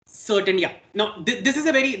certain, yeah. Now, this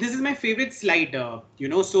is my favorite slide,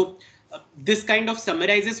 so this kind of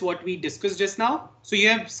summarizes what we discussed just now. So you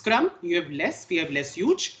have Scrum, you have LeSS, we have LeSS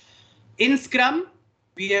Huge. In Scrum,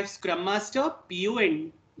 we have Scrum Master, PO,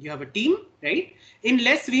 and you have a team, right? In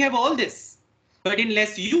LeSS, we have all this. But in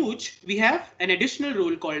LeSS Huge, we have an additional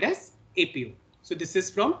role called as APO. So this is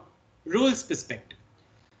from roles perspective.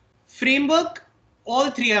 Framework, all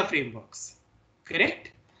 3 are frameworks,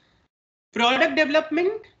 correct? Product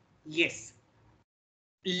development, yes.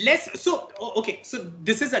 LeSS, so okay, so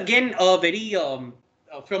this is again a very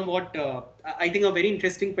from what I think a very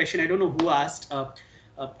interesting question. I don't know who asked.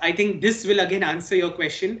 I think this will again answer your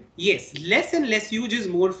question. Yes, LeSS and LeSS Huge is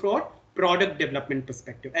more for product development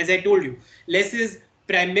perspective. As I told you, LeSS is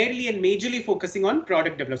primarily and majorly focusing on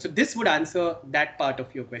product development. So this would answer that part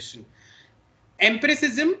of your question.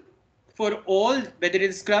 Empiricism for all, whether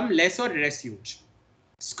it's Scrum, LeSS or LeSS Huge.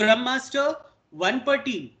 Scrum Master, 1 per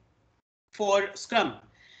team for Scrum.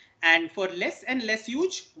 And for LeSS and LeSS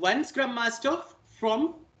Huge, 1 Scrum Master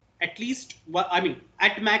from at least,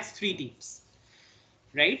 at max 3 teams,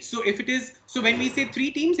 right? So if it is, so when we say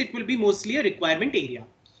 3 teams, it will be mostly a requirement area,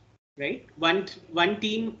 right? One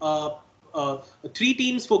team, 3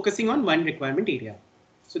 teams focusing on 1 requirement area.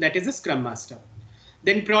 So that is a Scrum Master.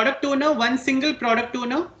 Then product owner, 1 single product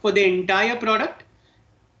owner for the entire product,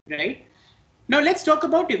 right? Now let's talk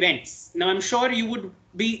about events. Now I'm sure you would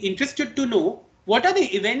be interested to know what are the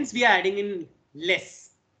events we are adding in LeSS.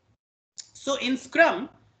 So in Scrum,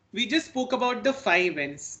 we just spoke about the 5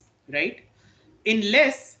 events, right? In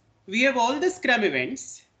LeSS, we have all the Scrum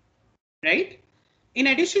events, right? In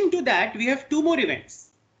addition to that, we have 2 more events.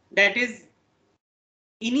 That is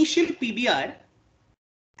initial PBR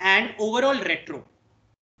and overall retro.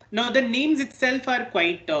 Now the names itself are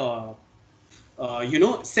quite,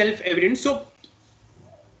 self-evident. So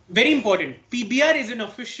very important. PBR is an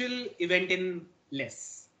official event in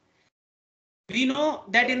LeSS. We know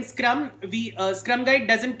that in Scrum, Scrum Guide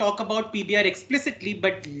doesn't talk about PBR explicitly,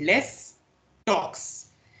 but LeSS talks.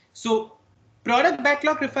 So product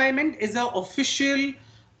backlog refinement is an official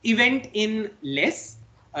event in LeSS,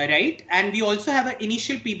 right? And we also have an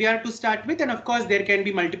initial PBR to start with, and of course there can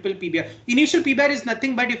be multiple PBR. Initial PBR is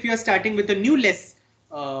nothing but if you are starting with a new LeSS,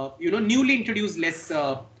 newly introduced LeSS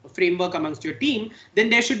framework amongst your team, then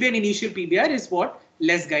there should be an initial PBR is what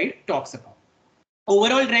LeSS Guide talks about.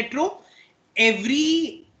 Overall retro,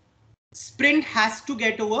 every sprint has to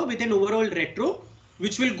get over with an overall retro,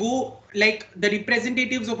 which will go like the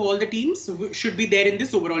representatives of all the teams should be there in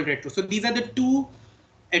this overall retro. So these are the 2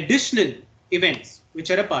 additional events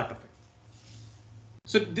which are a part of it.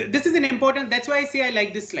 So this is an important, that's why I say I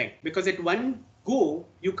like this slide, because at one go,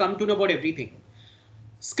 you come to know about everything.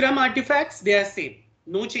 Scrum artifacts, they are same,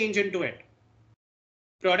 no change into it.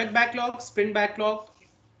 Product backlog, sprint backlog,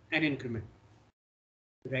 and increment,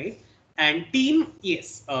 right? And team,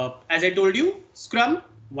 yes, as I told you, Scrum,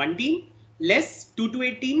 1 team, LeSS 2 to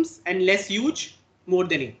 8 teams, and LeSS huge, more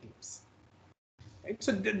than 8 teams. Right?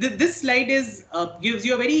 So this slide is gives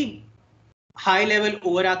you a very high level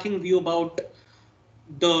overarching view about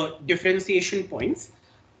the differentiation points.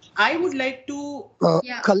 I would like to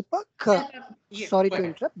Kalpak, yeah, sorry to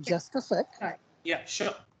interrupt, just a sec. Yeah,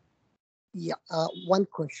 sure. Yeah, one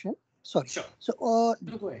question. Sorry. Sure. So,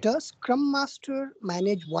 does Scrum Master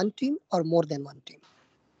manage 1 team or more than 1 team?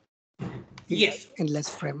 Yes. In LeSS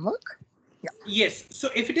framework? Yeah. Yes. So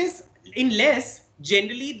if it is in LeSS,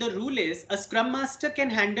 generally the rule is a Scrum Master can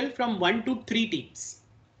handle from 1 to 3 teams.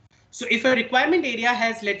 So if a requirement area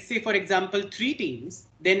has, let's say, for example, 3 teams,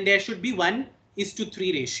 then there should be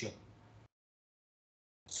 1:3 ratio.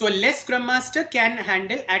 So a LeSS Scrum Master can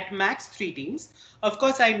handle at max 3 teams. Of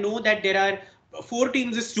course, I know that there are 4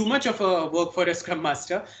 teams is too much of a work for a Scrum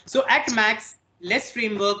Master. So at max, LeSS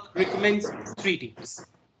framework recommends 3 teams.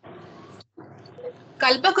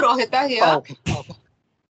 Kalpak, Rohita here. Okay.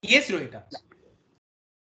 Yes, Rohita.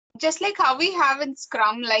 Just like how we have in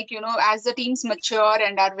Scrum, like, as the teams mature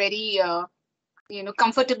and are very,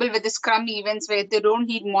 comfortable with the Scrum events where they don't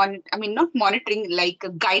need not monitoring, like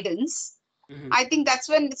guidance. Mm-hmm. I think that's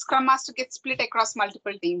when the Scrum Master gets split across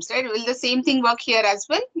multiple teams, right? Will the same thing work here as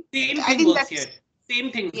well? Same thing works here.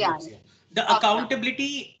 Same thing works here. The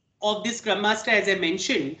accountability of this Scrum Master, as I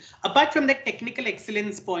mentioned, apart from that technical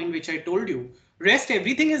excellence point, which I told you, rest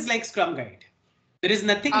everything is like Scrum Guide. There is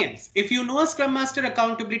nothing else. If you know a Scrum Master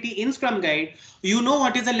accountability in Scrum Guide, you know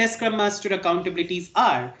what is a LeSS Scrum Master accountabilities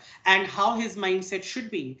are and how his mindset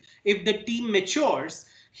should be. If the team matures,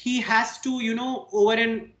 he has to, over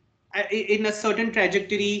in a certain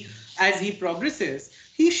trajectory as he progresses,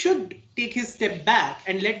 he should take his step back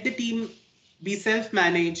and let the team be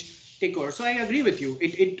self-managed, take over. So I agree with you.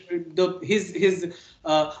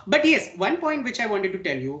 But yes, one point which I wanted to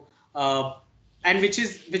tell you, and which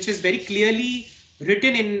is very clearly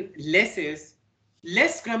written in LeSS is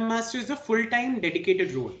LeSS Scrum Master is a full-time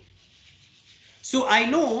dedicated role. So I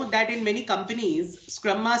know that in many companies,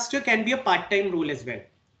 Scrum Master can be a part-time role as well,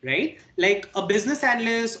 right? Like a business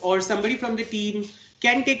analyst or somebody from the team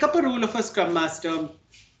can take up a role of a Scrum Master.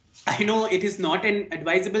 I know it is not an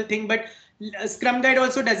advisable thing, but Scrum Guide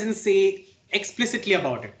also doesn't say explicitly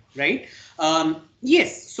about it, right?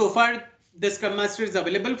 Yes, so far the Scrum Master is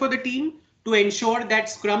available for the team to ensure that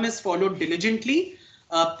Scrum is followed diligently.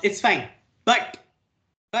 It's fine, but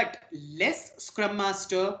LeSS Scrum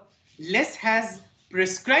Master, LeSS has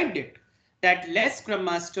prescribed it that LeSS Scrum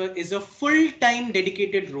Master is a full-time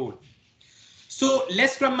dedicated role. So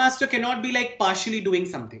LeSS Scrum Master cannot be like partially doing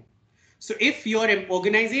something. So if your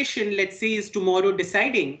organization, let's say, is tomorrow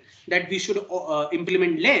deciding that we should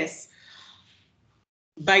implement LeSS,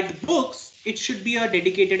 by the books, it should be a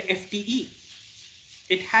dedicated FTE.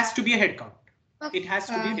 It has to be a headcount. It has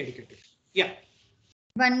to be dedicated. Yeah.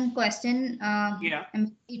 One question. Yeah.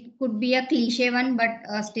 It could be a cliche one, but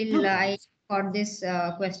still I got this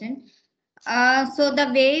question. So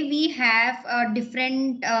the way we have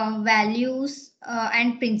different values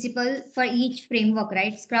and principle for each framework,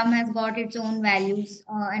 right? Scrum has got its own values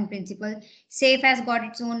and principle. SAFe has got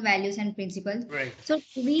its own values and principles. Right. So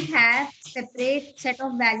we have separate set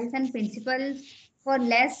of values and principles for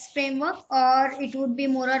less framework, or it would be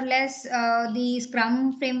more or less the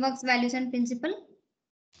Scrum framework's values and principle?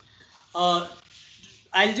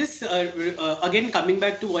 I'll just again coming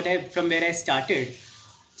back to from where I started.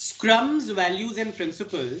 Scrum's values and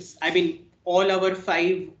principles. I mean, all our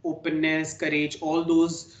 5 openness, courage, all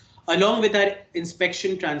those, along with our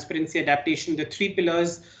inspection, transparency, adaptation, the 3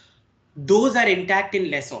 pillars, those are intact in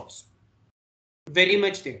LeSS also. Very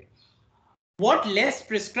much there. What LeSS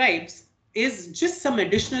prescribes is just some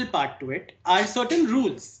additional part to it, are certain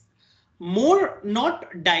rules, more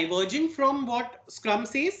not diverging from what Scrum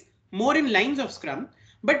says, more in lines of Scrum,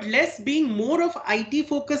 but less being more of IT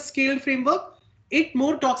focused scaled framework. It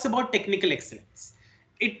more talks about technical excellence.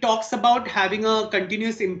 It talks about having a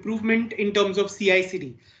continuous improvement in terms of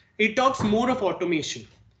CI/CD. It talks more of automation,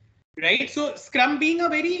 right? So Scrum being a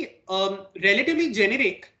very relatively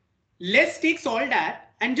generic, LeSS takes all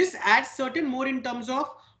that and just adds certain more in terms of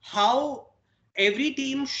how every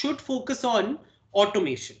team should focus on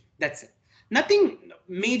automation. That's it. Nothing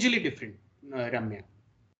majorly different, Ramya.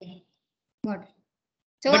 What?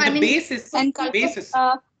 So But I the mean, base is And basis.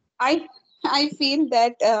 I feel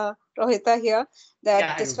that Rohita here, that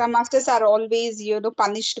Yeah, the Scrum Masters are always,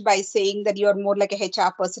 punished by saying that you're more like a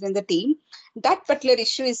HR person in the team. That particular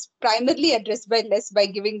issue is primarily addressed by LeSS by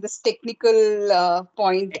giving this technical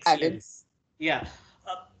point added. Excellence. Yeah.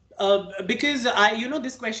 Because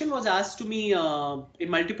this question was asked to me in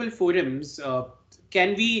multiple forums.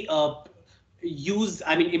 Can we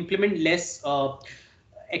implement LeSS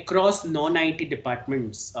across non-IT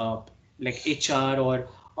departments like HR or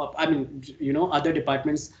other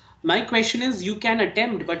departments? My question is, you can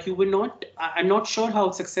attempt, but you will not. I'm not sure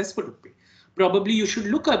how successful it would be. Probably you should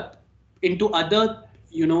look up into other,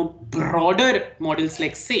 broader models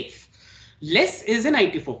like SAFe. LeSS is an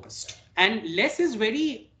IT focused, and LeSS is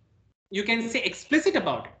very, you can say, explicit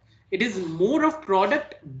about it. It is more of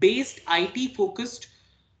product based IT focused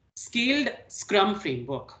scaled Scrum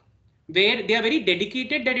framework, where they are very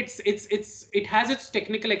dedicated that it has its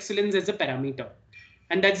technical excellence as a parameter.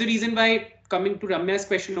 And that's the reason why, coming to Ramya's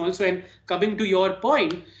question also and coming to your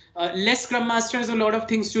point, less Scrum Master has a lot of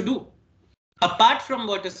things to do apart from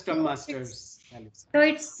what a Scrum Master's. So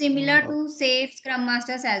it's similar to SAFe Scrum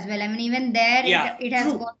Masters as well. I mean, even there, Yeah, it has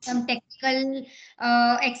true. got some technical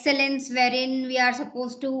excellence wherein we are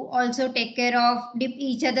supposed to also take care of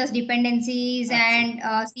each other's dependencies. Absolutely.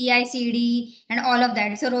 And CI/CD and all of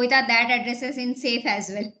that. So Rohita, that addresses in SAFe as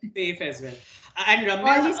well. SAFe as well. And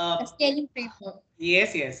All this Ramya, scaling framework.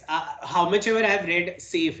 Yes. How much ever I've read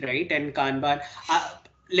SAFe, right, and Kanban,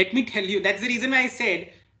 let me tell you, that's the reason why I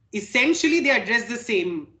said essentially they address the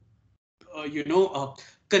same,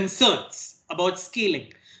 concerns about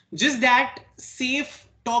scaling. Just that SAFe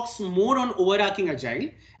talks more on overarching agile,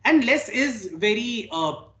 and LeSS is very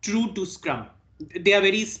true to Scrum. They are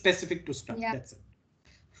very specific to Scrum. Yeah. That's it.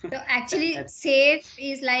 So actually, SAFe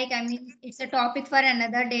is like, it's a topic for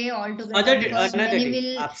another day altogether. Because many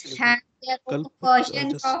will absolutely have their own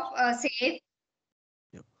versions of SAFe.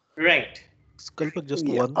 Yeah. Right. Kalpak, just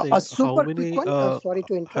one thing. Super quick one. Sorry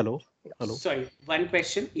to interrupt. Hello. Sorry, one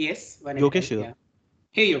question. Yes. Yogesh here. Yeah.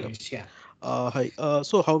 Hey, Yogesh. Yeah. Hi.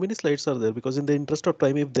 So how many slides are there? Because in the interest of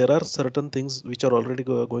time, if there are certain things which are already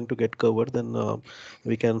going to get covered, then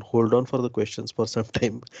we can hold on for the questions for some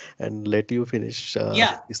time and let you finish.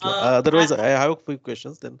 Otherwise, I have a few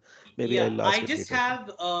questions. Then maybe I'll ask. I just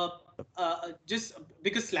have just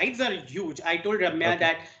because slides are huge. I told Ramya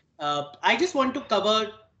that I just want to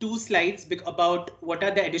cover 2 slides about what are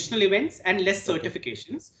the additional events and less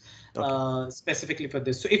certifications. Specifically for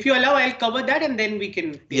this. So if you allow, I'll cover that and then we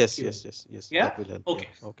can take yes. Yeah. Okay.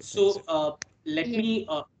 So let me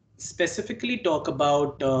specifically talk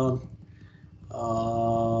about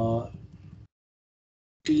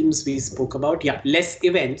teams we spoke about. Yeah, less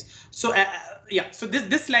events. So so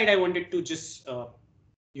this slide I wanted to just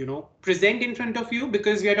present in front of you,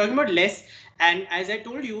 because we are talking about less, and as I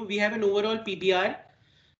told you, we have an overall PBR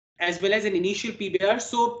as well as an initial PBR.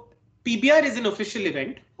 So PBR is an official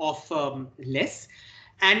event of LeSS,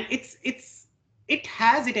 and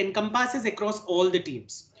it encompasses across all the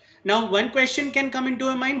teams. Now, one question can come into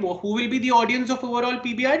your mind: who will be the audience of overall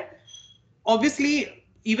PBR? Obviously,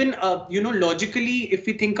 even logically, if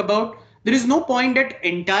we think about, there is no point that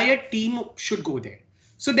entire team should go there.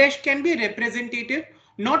 So there can be a representative,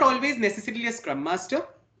 not always necessarily a Scrum Master.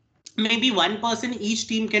 Maybe one person each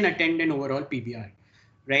team can attend an overall PBR.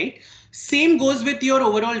 Right? Same goes with your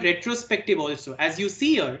overall retrospective also. As you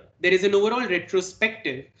see here, there is an overall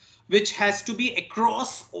retrospective which has to be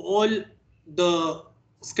across all the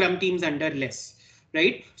Scrum teams under LeSS,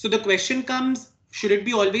 right? So the question comes, Should it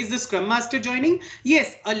be always the Scrum Master joining?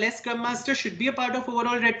 Yes, a less Scrum Master should be a part of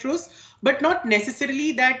overall retros, but not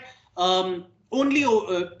necessarily that only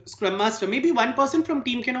Scrum Master. Maybe one person from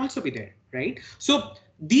team can also be there, right? So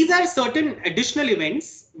these are certain additional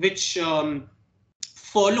events which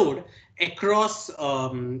followed across,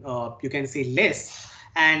 you can say, less.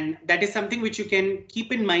 And that is something which you can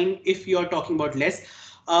keep in mind if you're talking about less.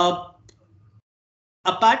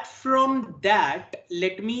 Apart from that,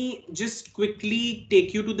 let me just quickly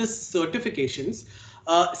take you to the certifications.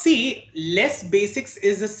 See, less basics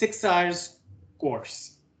is a 6 hours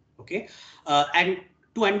course. Okay. And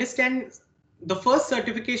to understand the first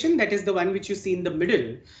certification, that is the one which you see in the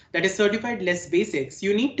middle, that is certified less basics,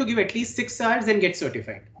 you need to give at least 6 hours and get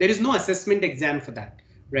certified. There is no assessment exam for that,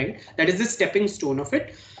 right? That is the stepping stone of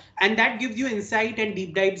it. And that gives you insight and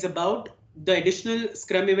deep dives about the additional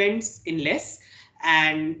Scrum events in less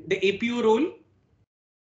and the APO role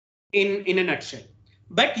in a nutshell.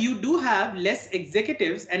 But you do have less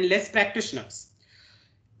executives and less practitioners.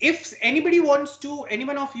 If anybody wants to, any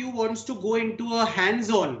one of you wants to go into a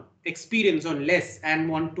hands-on experience on less and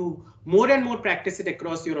want to more and more practice it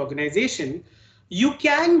across your organization, you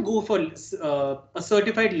can go for a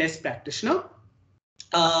certified less practitioner.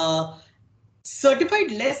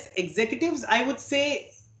 Certified less executives, I would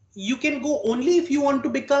say you can go only if you want to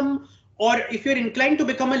become, or if you're inclined to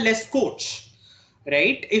become a less coach,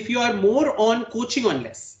 right? If you are more on coaching on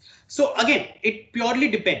less. So again, it purely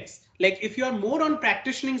depends. Like if you are more on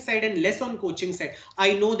practicing side and less on coaching side,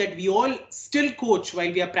 I know that we all still coach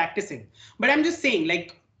while we are practicing, but I'm just saying,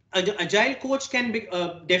 like agile coach can be,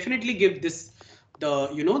 definitely give this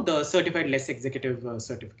the certified less executive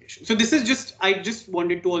certification. So this is just, I just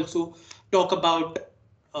wanted to also talk about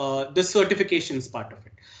the certifications part of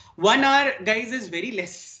it. 1 hour, guys, is very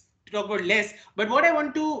less to talk about less, but what I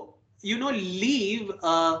want to leave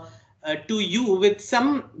to you with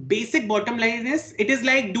some basic bottom line is, it is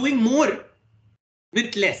like doing more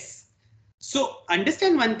with less. So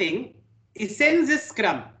understand one thing, essence is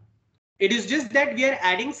Scrum. It is just that we are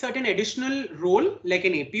adding certain additional role like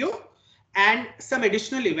an APO and some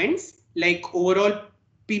additional events like overall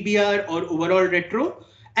PBR or overall retro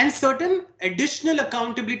and certain additional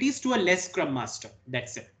accountabilities to a less Scrum Master.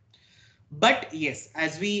 That's it. But yes,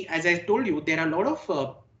 as I told you, there are a lot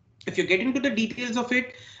of, if you get into the details of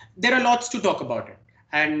it, there are lots to talk about it.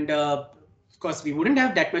 And of course, we wouldn't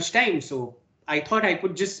have that much time. So I thought I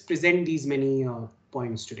could just present these many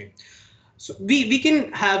points today. So we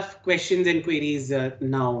can have questions and queries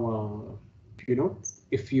now,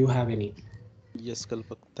 if you have any. Yes,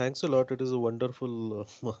 Kalpak. Thanks a lot. It is a wonderful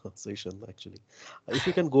session, actually. If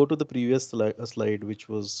you can go to the previous slide, which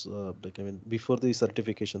was like, I mean, before the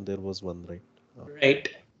certification, there was one, right? Right.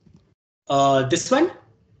 This one?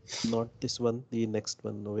 Not this one, the next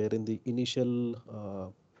one, where in the initial.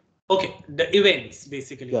 Okay, the events,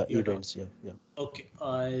 basically. Yeah, events, yeah. Okay,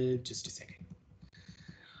 I'll just a second.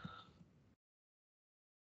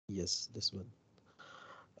 Yes, this one.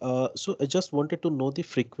 So I just wanted to know the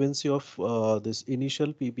frequency of this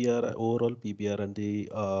initial PBR, overall PBR, and the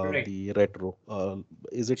retro.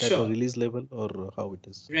 Is it at a release level or how it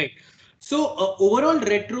is? Right. So overall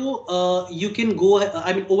retro, you can go.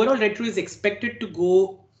 I mean, overall retro is expected to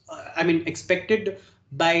go. Expected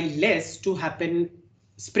by less to happen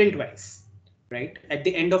sprint wise, right? At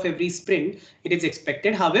the end of every sprint, it is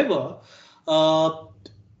expected. However,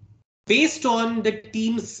 based on the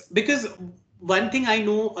teams, because one thing I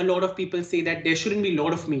know, a lot of people say that there shouldn't be a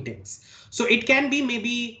lot of meetings. So it can be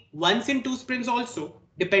maybe once in 2 sprints also,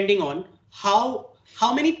 depending on how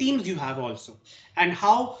many teams you have also, and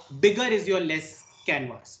how bigger is your less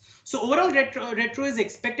canvas. So overall retro is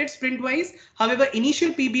expected sprint wise. However,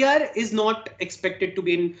 initial PBR is not expected to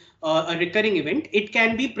be in a recurring event. It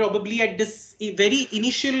can be probably at this very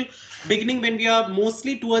initial beginning when we are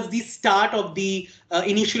mostly towards the start of the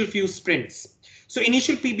initial few sprints. So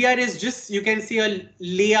initial PBR is just, you can say, a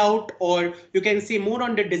layout, or you can say more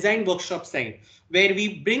on the design workshop side, where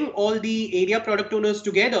we bring all the area product owners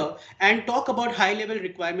together and talk about high level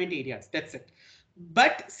requirement areas. That's it.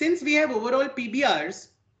 But since we have overall PBRs,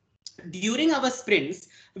 during our sprints,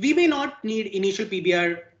 we may not need initial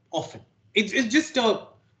PBR often. It's just a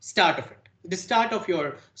start of it, the start of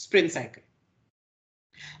your sprint cycle.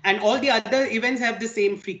 And all the other events have the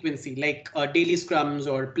same frequency, like daily scrums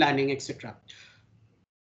or planning, etc.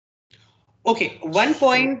 Okay, one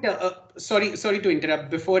point, sorry to interrupt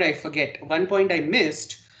before I forget. One point I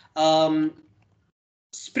missed.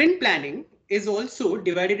 Sprint planning is also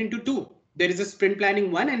divided into 2. There is a sprint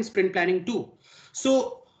planning 1 and sprint planning 2.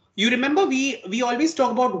 So you remember we always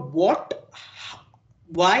talk about what,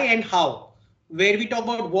 why and how. where we talk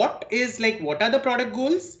about what are the product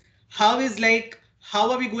goals, how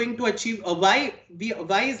are we going to achieve, why we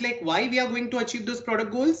are going to achieve those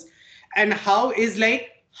product goals, and how is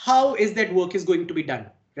that work is going to be done,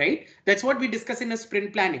 right? That's what we discuss in a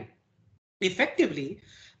sprint planning. Effectively,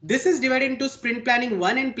 this is divided into sprint planning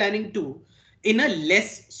 1 and planning 2 in a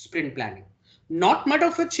less sprint planning. Not much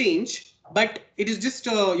of a change, but it is just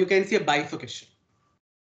you can see a bifurcation.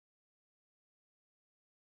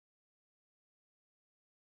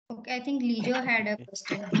 Okay, I think Lijo had a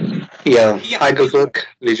question. Yeah, Yeah. hi Kalpak,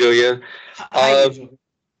 Lijo here. Hi, Lijo.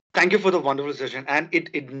 Thank you for the wonderful session, and it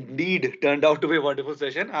indeed turned out to be a wonderful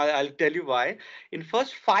session. I'll tell you why. In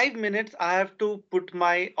first 5 minutes, I have to put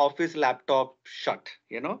my office laptop shut.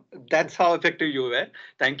 That's how effective you were.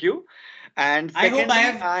 Thank you. And I hope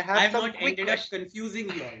secondly, I have have some not quick ended up questions. confusing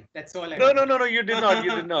you all. That's all I No, no, want. no, no, you did not.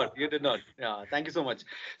 You did not. You did not. Yeah, thank you so much.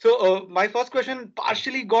 So, my first question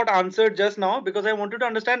partially got answered just now because I wanted to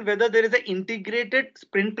understand whether there is an integrated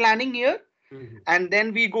sprint planning here, and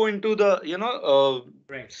then we go into the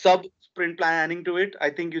Right. sub sprint planning to it. I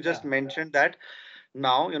think you just Yeah. mentioned that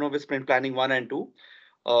now, with sprint planning 1 and 2.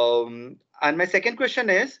 And my second question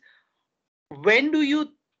is, when do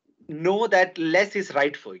you know that less is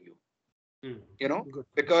right for you? Good.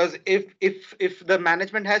 Because if the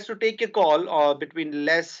management has to take a call between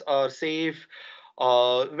less or safe,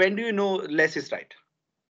 when do you know less is right?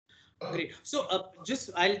 Great. So just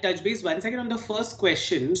I'll touch base 1 second on the first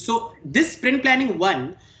question. So this sprint planning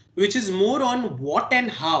 1, which is more on what and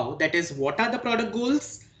how, that is what are the product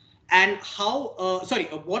goals and how,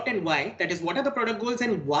 what and why, that is what are the product goals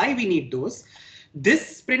and why we need those.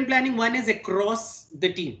 This sprint planning 1 is across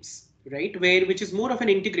the teams, right? Which is more of an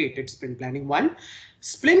integrated sprint planning 1.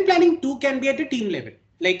 Sprint planning 2 can be at a team level.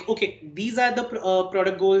 Like, okay, these are the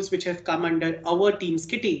product goals which have come under our team's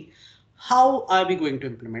kitty. How are we going to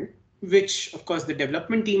implement? Which of course the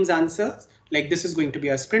development teams answer, like this is going to be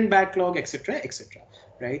a sprint backlog, etc., etc.,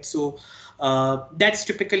 right? So that's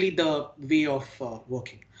typically the way of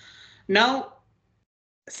working. Now,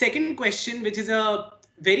 second question, which is a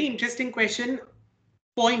very interesting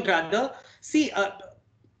point rather. See,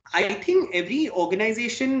 I think every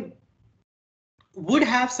organization would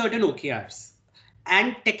have certain OKRs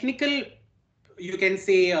and technical, you can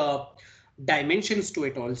say, dimensions to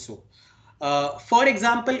it also. For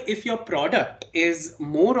example, if your product is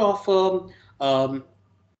more of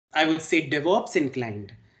I would say DevOps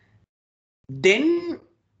inclined, then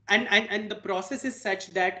and the process is such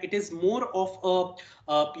that it is more of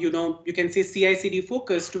you can say CI/CD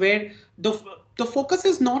focused, where the focus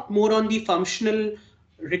is not more on the functional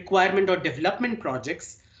requirement or development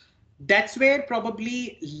projects. That's where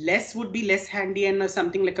probably less would be less handy, and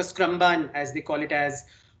something like a Scrumban, as they call it, as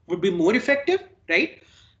would be more effective, right?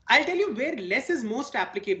 I'll tell you where less is most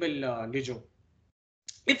applicable, Lijo.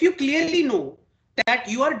 If you clearly know that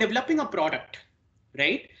you are developing a product,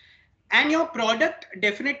 right? And your product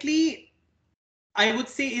definitely, I would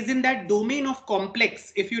say, is in that domain of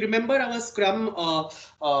complex. If you remember our Scrum,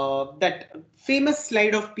 that famous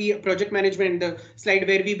slide of project management, the slide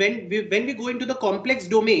where when we go into the complex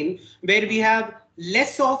domain, where we have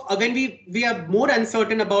less of, when we are more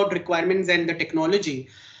uncertain about requirements and the technology,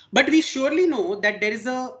 but we surely know that there is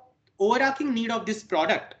a overarching need of this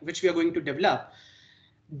product which we are going to develop.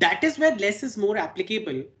 That is where less is more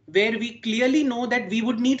applicable, where we clearly know that we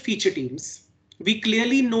would need feature teams. We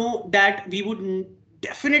clearly know that we would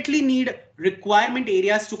definitely need requirement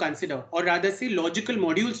areas to consider, or rather say logical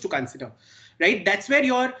modules to consider, right? That's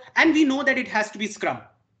where and we know that it has to be Scrum.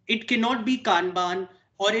 It cannot be Kanban,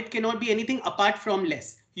 or it cannot be anything apart from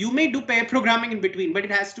less. You may do pair programming in between, but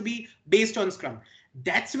it has to be based on Scrum.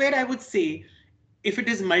 That's where I would say, if it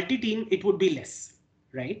is multi-team, it would be less,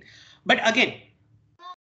 right? But again,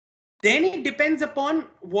 then it depends upon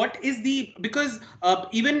what is the, because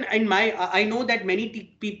even in I know that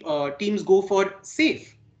many teams go for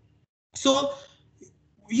safe. So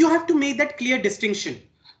you have to make that clear distinction.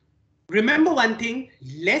 Remember one thing,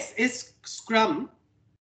 less is Scrum,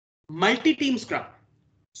 multi-team Scrum.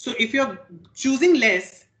 So if you're choosing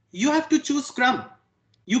less, you have to choose Scrum.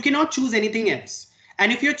 You cannot choose anything else.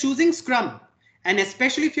 And if you're choosing Scrum, and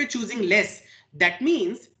especially if you're choosing less, that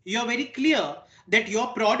means you're very clear that your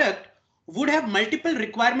product would have multiple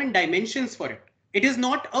requirement dimensions for it. It is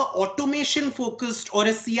not a automation focused or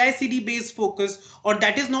a CI/CD based focus, or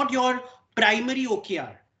that is not your primary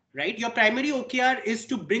OKR, right? Your primary OKR is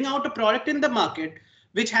to bring out a product in the market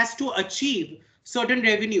which has to achieve certain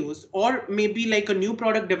revenues, or maybe like a new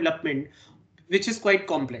product development, which is quite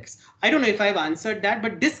complex. I don't know if I've answered that,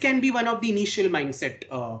 but this can be one of the initial mindset,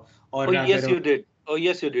 or Oh, rather. yes, you did. Oh,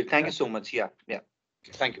 yes, you did. Thank you so much. Yeah, yeah.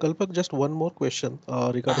 Thank you. Kalpak, just one more question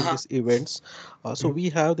regarding these events. So we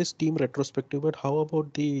have this team retrospective, but how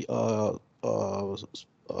about the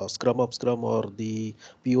Scrum of Scrum or the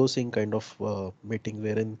PO sync kind of meeting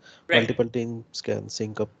wherein Right. multiple teams can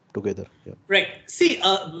sync up together? Yeah. Right. See,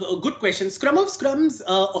 a good question. Scrum of Scrums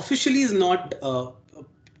officially is not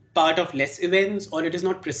part of less events, or it is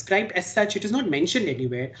not prescribed as such. It is not mentioned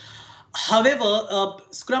anywhere. However,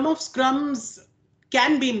 Scrum of Scrums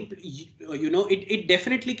can be, it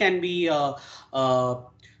definitely can be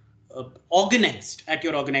organized at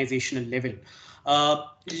your organizational level.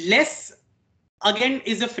 Less, again,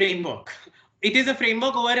 is a framework. It is a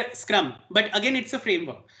framework over Scrum, but again, it's a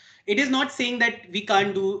framework. It is not saying that we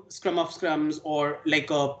can't do Scrum of Scrums or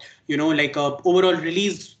like a, like a overall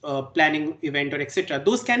release planning event or etc.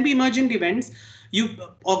 Those can be emergent events.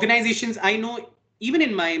 Organizations, I know, even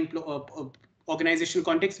in my organizational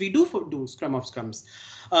context, we do Scrum of Scrums.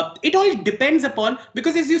 It all depends upon,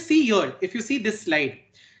 because as you see here, if you see this slide,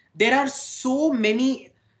 there are so many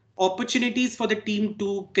opportunities for the team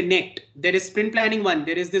to connect. There is sprint planning one,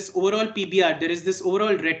 there is this overall PBR, there is this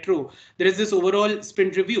overall retro, there is this overall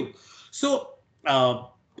sprint review. So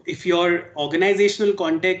if your organizational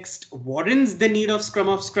context warrants the need of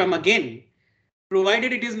Scrum again,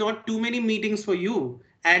 provided it is not too many meetings for you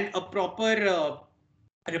and a proper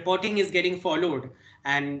reporting is getting followed,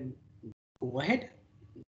 and go ahead,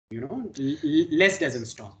 less doesn't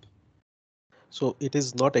stop. So it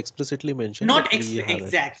is not explicitly mentioned. Not but we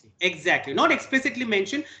have it. exactly. Not explicitly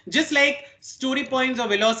mentioned. Just like story points or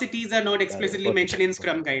velocities are not explicitly got it. mentioned in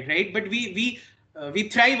Scrum Guide, right? But we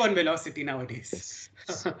thrive on velocity nowadays.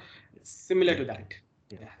 Yes. Similar to that.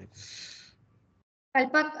 Yeah.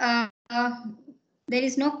 Kalpak, there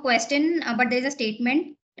is no question, but there is a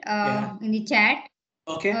statement in the chat.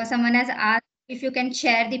 Okay. Someone has asked if you can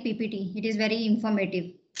share the PPT. It is very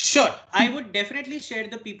informative. Sure, I would definitely share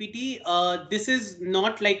the PPT. This is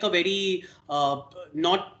not like a very,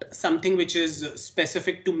 not something which is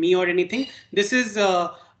specific to me or anything. This is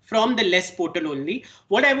from the LeSS portal only.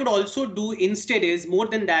 What I would also do instead is, more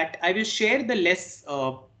than that, I will share the LeSS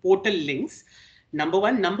portal links. Number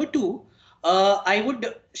one. Number two, I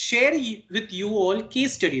would share with you all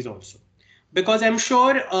case studies also, because I'm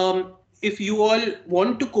sure if you all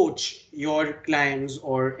want to coach your clients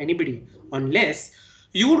or anybody on LeSS,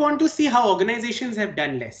 you would want to see how organizations have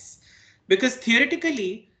done LeSS, because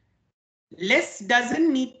theoretically LeSS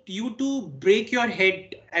doesn't need you to break your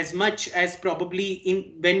head as much as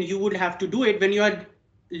probably when you would have to do it when you are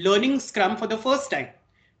learning Scrum for the first time,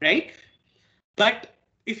 right? But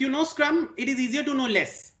if you know Scrum, it is easier to know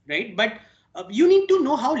LeSS, right? But you need to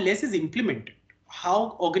know how LeSS is implemented,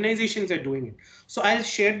 how organizations are doing it. So I'll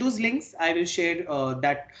share those links. I will share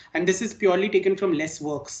that, and this is purely taken from LeSS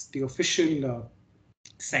Works, the official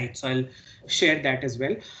site. So I'll share that as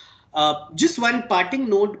well. Just one parting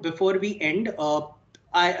note before we end.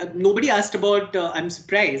 Nobody asked about, I'm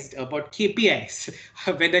surprised about KPIs,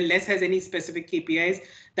 whether LeSS has any specific KPIs.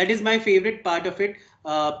 That is my favorite part of it.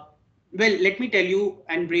 Well, let me tell you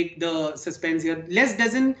and break the suspense here. LeSS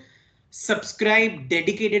doesn't subscribe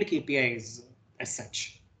dedicated KPIs as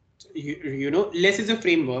such. LeSS is a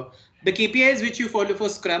framework. The KPIs which you follow for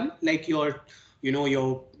Scrum, like your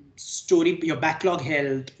story, your backlog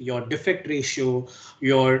health, your defect ratio,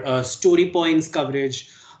 your story points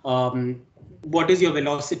coverage, what is your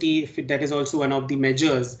velocity, if that is also one of the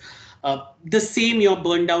measures. The same, your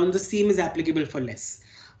burn down, the same is applicable for LeSS.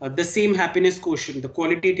 The same happiness quotient, the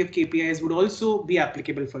qualitative KPIs would also be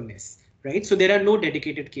applicable for LeSS, right? So there are no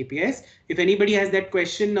dedicated KPIs. If anybody has that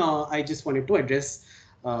question, I just wanted to address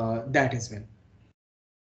that as well.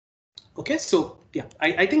 Okay, so yeah,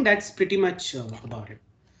 I think that's pretty much about it.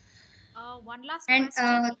 One last And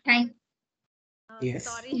question. Yes.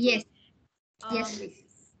 Sorry. Yes. Yes, please.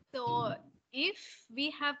 So if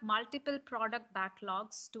we have multiple product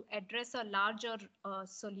backlogs to address a larger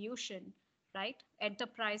solution, right,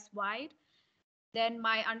 enterprise wide, then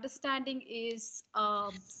my understanding is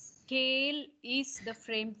scale is the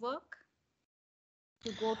framework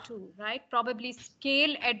to go to, right? Probably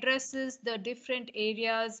scale addresses the different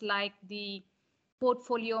areas like the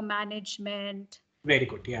portfolio management. Very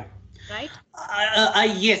good. Yeah. Right?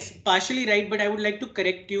 Yes, partially right, but I would like to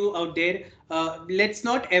correct you out there. Let's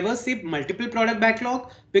not ever say multiple product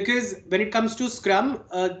backlog, because when it comes to Scrum,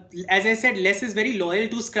 as I said, LeSS is very loyal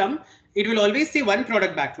to Scrum. It will always say one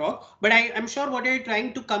product backlog, but I'm sure what you're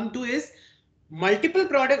trying to come to is one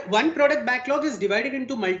product backlog is divided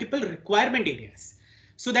into multiple requirement areas.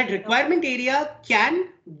 So that requirement area can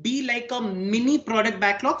be like a mini product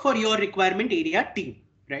backlog for your requirement area team.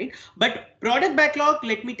 Right? But product backlog,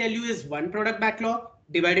 let me tell you, is one product backlog.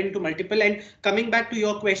 divided into multiple. And coming back to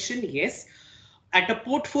your question, yes, at a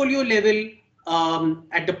portfolio level,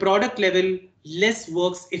 at the product level, less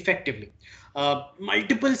works effectively.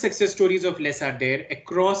 Multiple success stories of less are there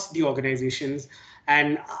across the organizations,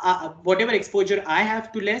 and whatever exposure I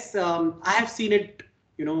have to less, I have seen it,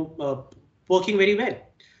 working very well.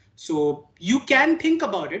 So you can think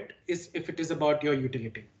about it if it is about your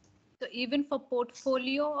utility. So even for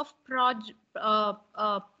portfolio of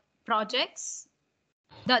projects,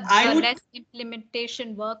 the less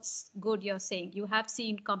implementation works good, you're saying. You have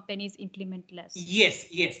seen companies implement less. Yes.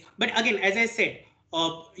 But again, as I said,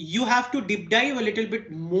 you have to deep dive a little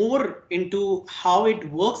bit more into how it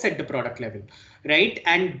works at the product level, right?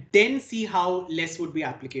 And then see how less would be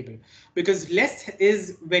applicable. Because less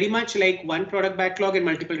is very much like one product backlog and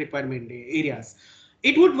multiple requirement areas.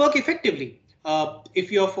 It would work effectively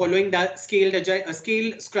if you're following the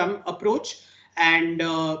scaled Scrum approach and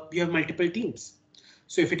you have multiple teams.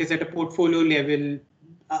 So if it is at a portfolio level,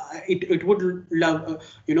 it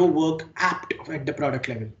would work apt at the product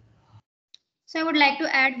level. So I would like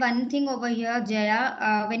to add one thing over here,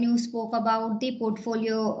 Jaya, when you spoke about the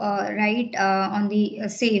portfolio, right, on the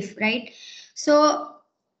SAFe, right? So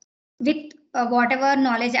with whatever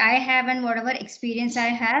knowledge I have and whatever experience I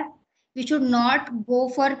have, we should not go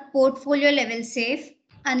for portfolio level SAFe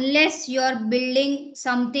unless you're building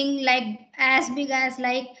something like as big as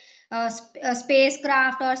like a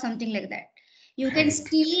spacecraft or something like that. You can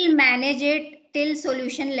still manage it till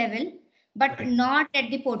solution level, but not at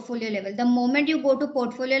the portfolio level. The moment you go to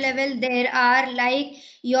portfolio level, there are like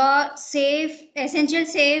your essential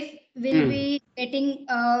SAFe will be getting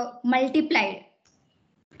multiplied.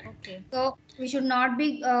 Okay. So we should not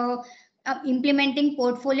be implementing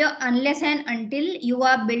portfolio unless and until you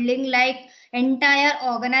are building like entire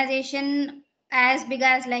organization as big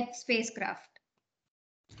as like spacecraft.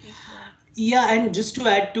 Yeah, and just to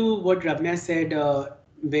add to what Ramya said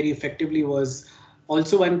very effectively was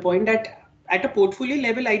also one point that at a portfolio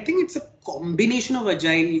level, I think it's a combination of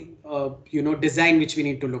agile, design which we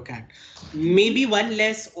need to look at. Maybe one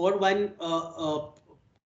less or one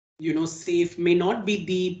SAFe may not be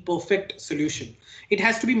the perfect solution. It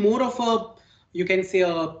has to be more of a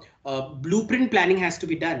blueprint planning has to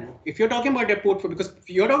be done. If you're talking about a portfolio, because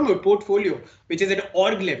you're talking about portfolio, which is at an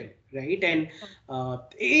org level, right? And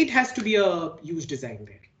it has to be a huge design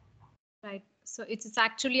there. Right. So it's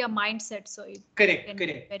actually a mindset. So it can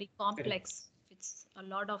be very complex. It's a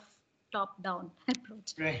lot of top-down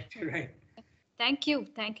approach. Right. Thank you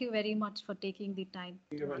very much for taking the time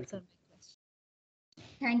to answer my question.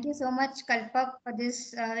 Thank you so much, Kalpak, for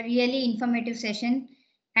this really informative session.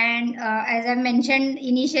 And as I mentioned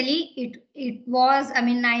initially, it was,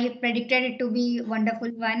 I predicted it to be a wonderful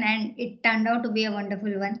one, and it turned out to be a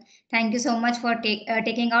wonderful one. Thank you so much for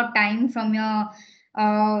taking out time from your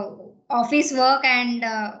office work and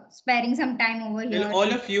sparing some time over here. Well,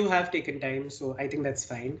 all of you have taken time, so I think that's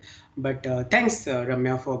fine. But thanks,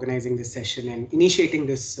 Ramya, for organizing this session and initiating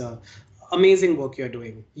this amazing work you're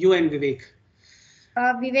doing. You and Vivek.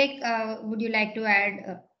 Vivek, would you like to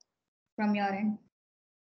add from your end?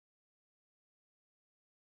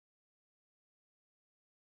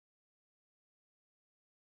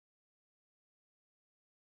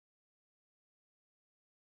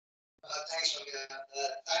 Thanks, Ramya.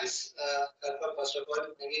 Thanks, Kalpak, first of all.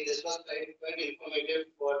 Again, this was quite informative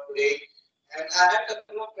for today. And I had a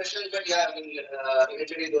couple of questions, but yeah,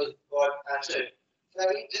 eventually those got answered. So I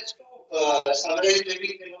mean, just to summarize,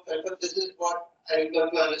 maybe, Kalpak, this is what I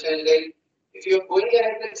got to understand. Like, if you're going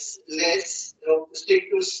ahead with less, stick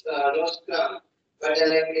to Scrum. But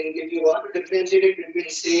then, if you want to differentiate it between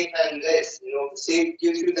safe and less, safe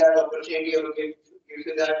gives you that opportunity or gives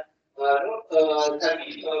you that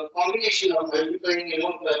combination of multiplying,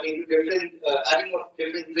 into different, adding of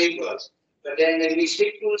different frameworks. But then when we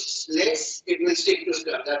stick to less, it will stick to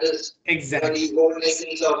Scrum. That is exactly the core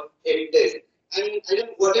lessons of it. And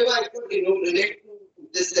whatever I could, relate to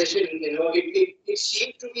this session, it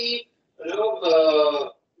seemed to be,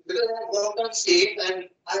 because I worked on safe and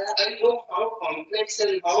I know how complex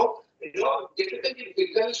and how, difficult it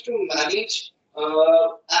becomes to manage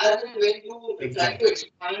as and when you try to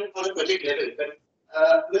expand on a project level. But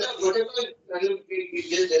whatever we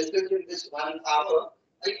just discussed in this 1 hour,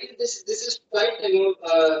 I think this is quite, though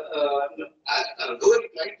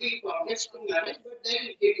it might be complex to manage, but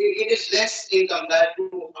then it is less in compared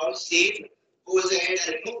to how safe goes ahead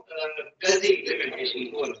and does the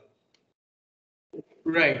implementation go on.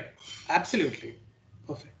 Right. Absolutely.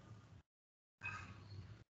 Perfect.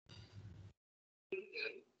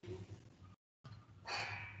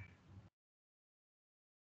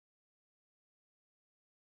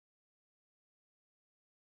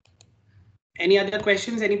 Any other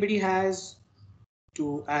questions anybody has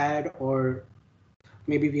to add, or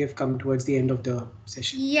maybe we have come towards the end of the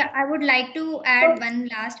session? Yeah, I would like to add one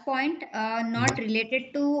last point, not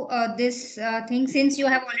related to this thing, since you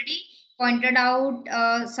have already pointed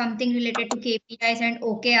out something related to KPIs and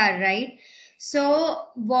OKR, right? So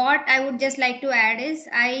what I would just like to add is,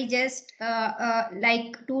 I just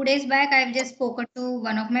like 2 days back, I've just spoken to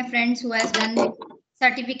one of my friends who has done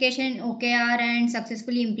certification in OKR and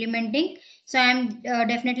successfully implementing. So I'm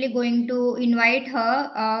definitely going to invite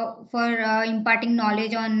her for imparting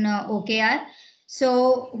knowledge on OKR.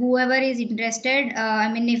 So whoever is interested,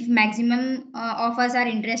 I mean, if maximum of us are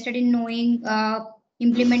interested in knowing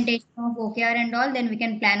implementation of OKR and all, then we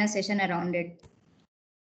can plan a session around it.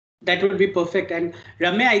 That would be perfect. And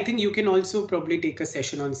Ramya, I think you can also probably take a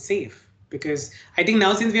session on SAFE, because I think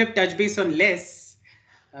now since we have touched base on LeSS,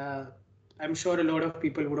 I'm sure a lot of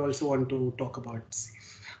people would also want to talk about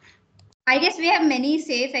SAFE. I guess we have many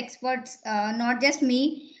SAFE experts, not just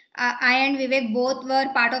me. I and Vivek both were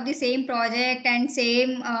part of the same project and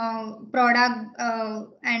same product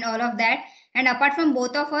and all of that. And apart from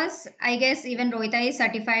both of us, I guess even Rohita is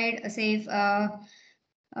certified SAFE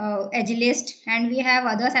Agilist, and we have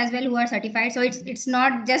others as well who are certified. So it's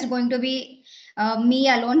not just going to be me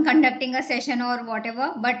alone conducting a session or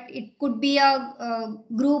whatever, but it could be a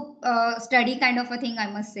group study kind of a thing, I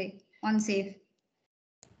must say, on SAFE.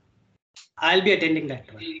 I'll be attending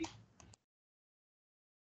that one.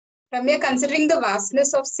 Ramya, considering the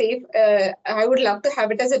vastness of SAFE, I would love to have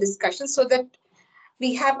it as a discussion so that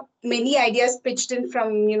we have many ideas pitched in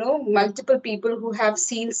from, multiple people who have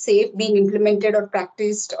seen SAFE being implemented or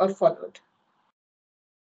practiced or followed.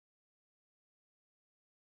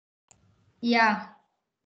 Yeah.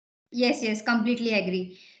 Yes, completely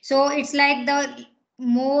agree. So it's like the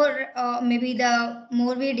more, maybe the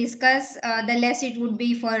more we discuss, the less it would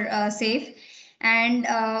be for SAFE. And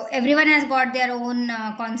everyone has got their own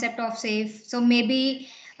concept of SAFE. So maybe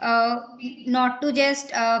not to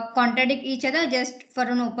just contradict each other, just for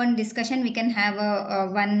an open discussion, we can have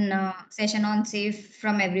a one session on SAFE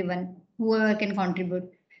from everyone, whoever can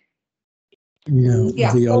contribute.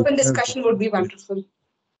 Yeah, open discussion would be wonderful.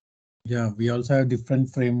 Yeah, we also have different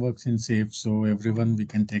frameworks in SAFE, so everyone we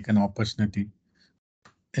can take an opportunity,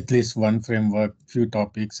 at least one framework, few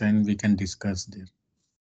topics, and we can discuss there.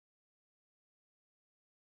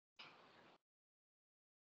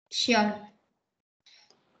 Sure.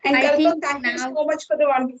 And Kalpak, thank you so much for the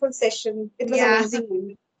wonderful session. It was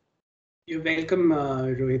amazing. You're welcome,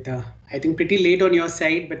 Rohita. I think pretty late on your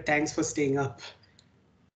side, but thanks for staying up.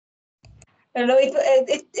 No,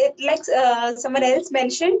 it like someone else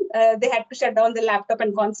mentioned, they had to shut down the laptop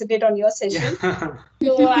and concentrate on your session.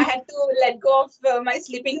 So I had to let go of my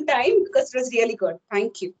sleeping time because it was really good.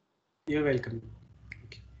 Thank you. You're welcome.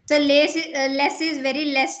 So LeSS is very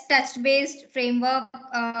less touch-based framework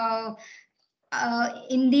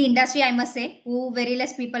in the industry, I must say, who very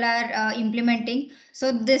less people are implementing.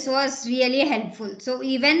 So this was really helpful. So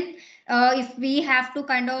even if we have to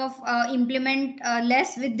kind of implement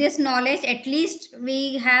less with this knowledge, at least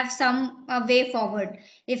we have some way forward.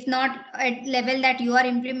 If not at level that you are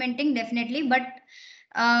implementing, definitely. But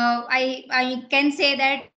I can say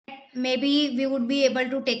that maybe we would be able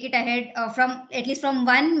to take it ahead from at least from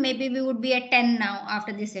 1, maybe we would be at 10 now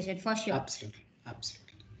after this session, for sure. Absolutely.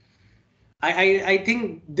 I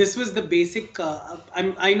think this was the basic.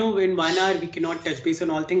 I know in 1 hour we cannot touch base on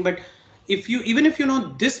all things, but even if you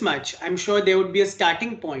know this much, I'm sure there would be a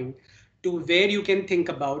starting point to where you can think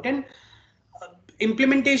about, and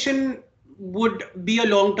implementation would be a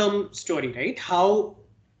long-term story, right? How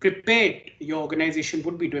prepared your organization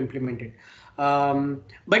would be to implement it.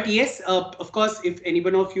 But yes, of course, if any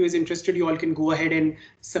one of you is interested, you all can go ahead and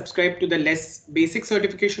subscribe to the LeSS basic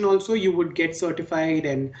certification also. You would get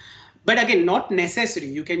certified, but again, not necessary.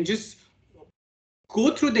 You can just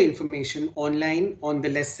go through the information online on the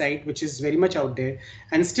LeSS site, which is very much out there,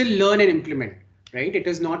 and still learn and implement, right? It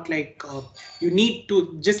is not like you need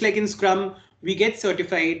to, just like in Scrum, we get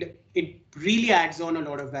certified. It really adds on a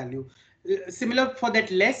lot of value. Similar for that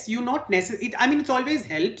LeSS, you not necessarily, I mean, it always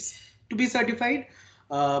helps to be certified,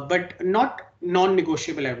 but not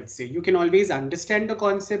non-negotiable, I would say. You can always understand the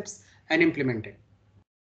concepts and implement it.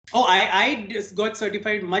 Oh, I just got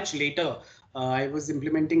certified much later. I was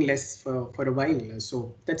implementing LeSS for a while,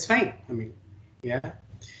 so that's fine. I mean, yeah.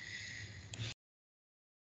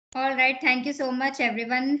 All right. Thank you so much,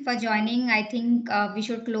 everyone, for joining. I think we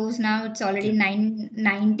should close now. It's already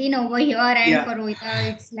 9:19 over here, and for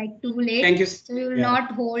Rohita, it's like too late. Thank you. So we will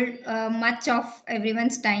not hold much of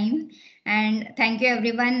everyone's time. And thank you,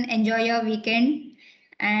 everyone. Enjoy your weekend.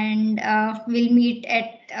 and we'll meet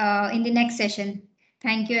at in the next session.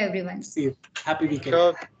 Thank you, everyone. See you. Happy weekend.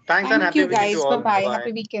 So thanks and Thank happy you, weekend to guys. all. Bye-bye. Bye-bye.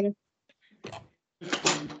 Happy weekend.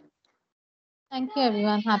 Thank you,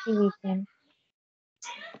 everyone. Happy weekend.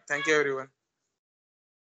 Thank you, everyone.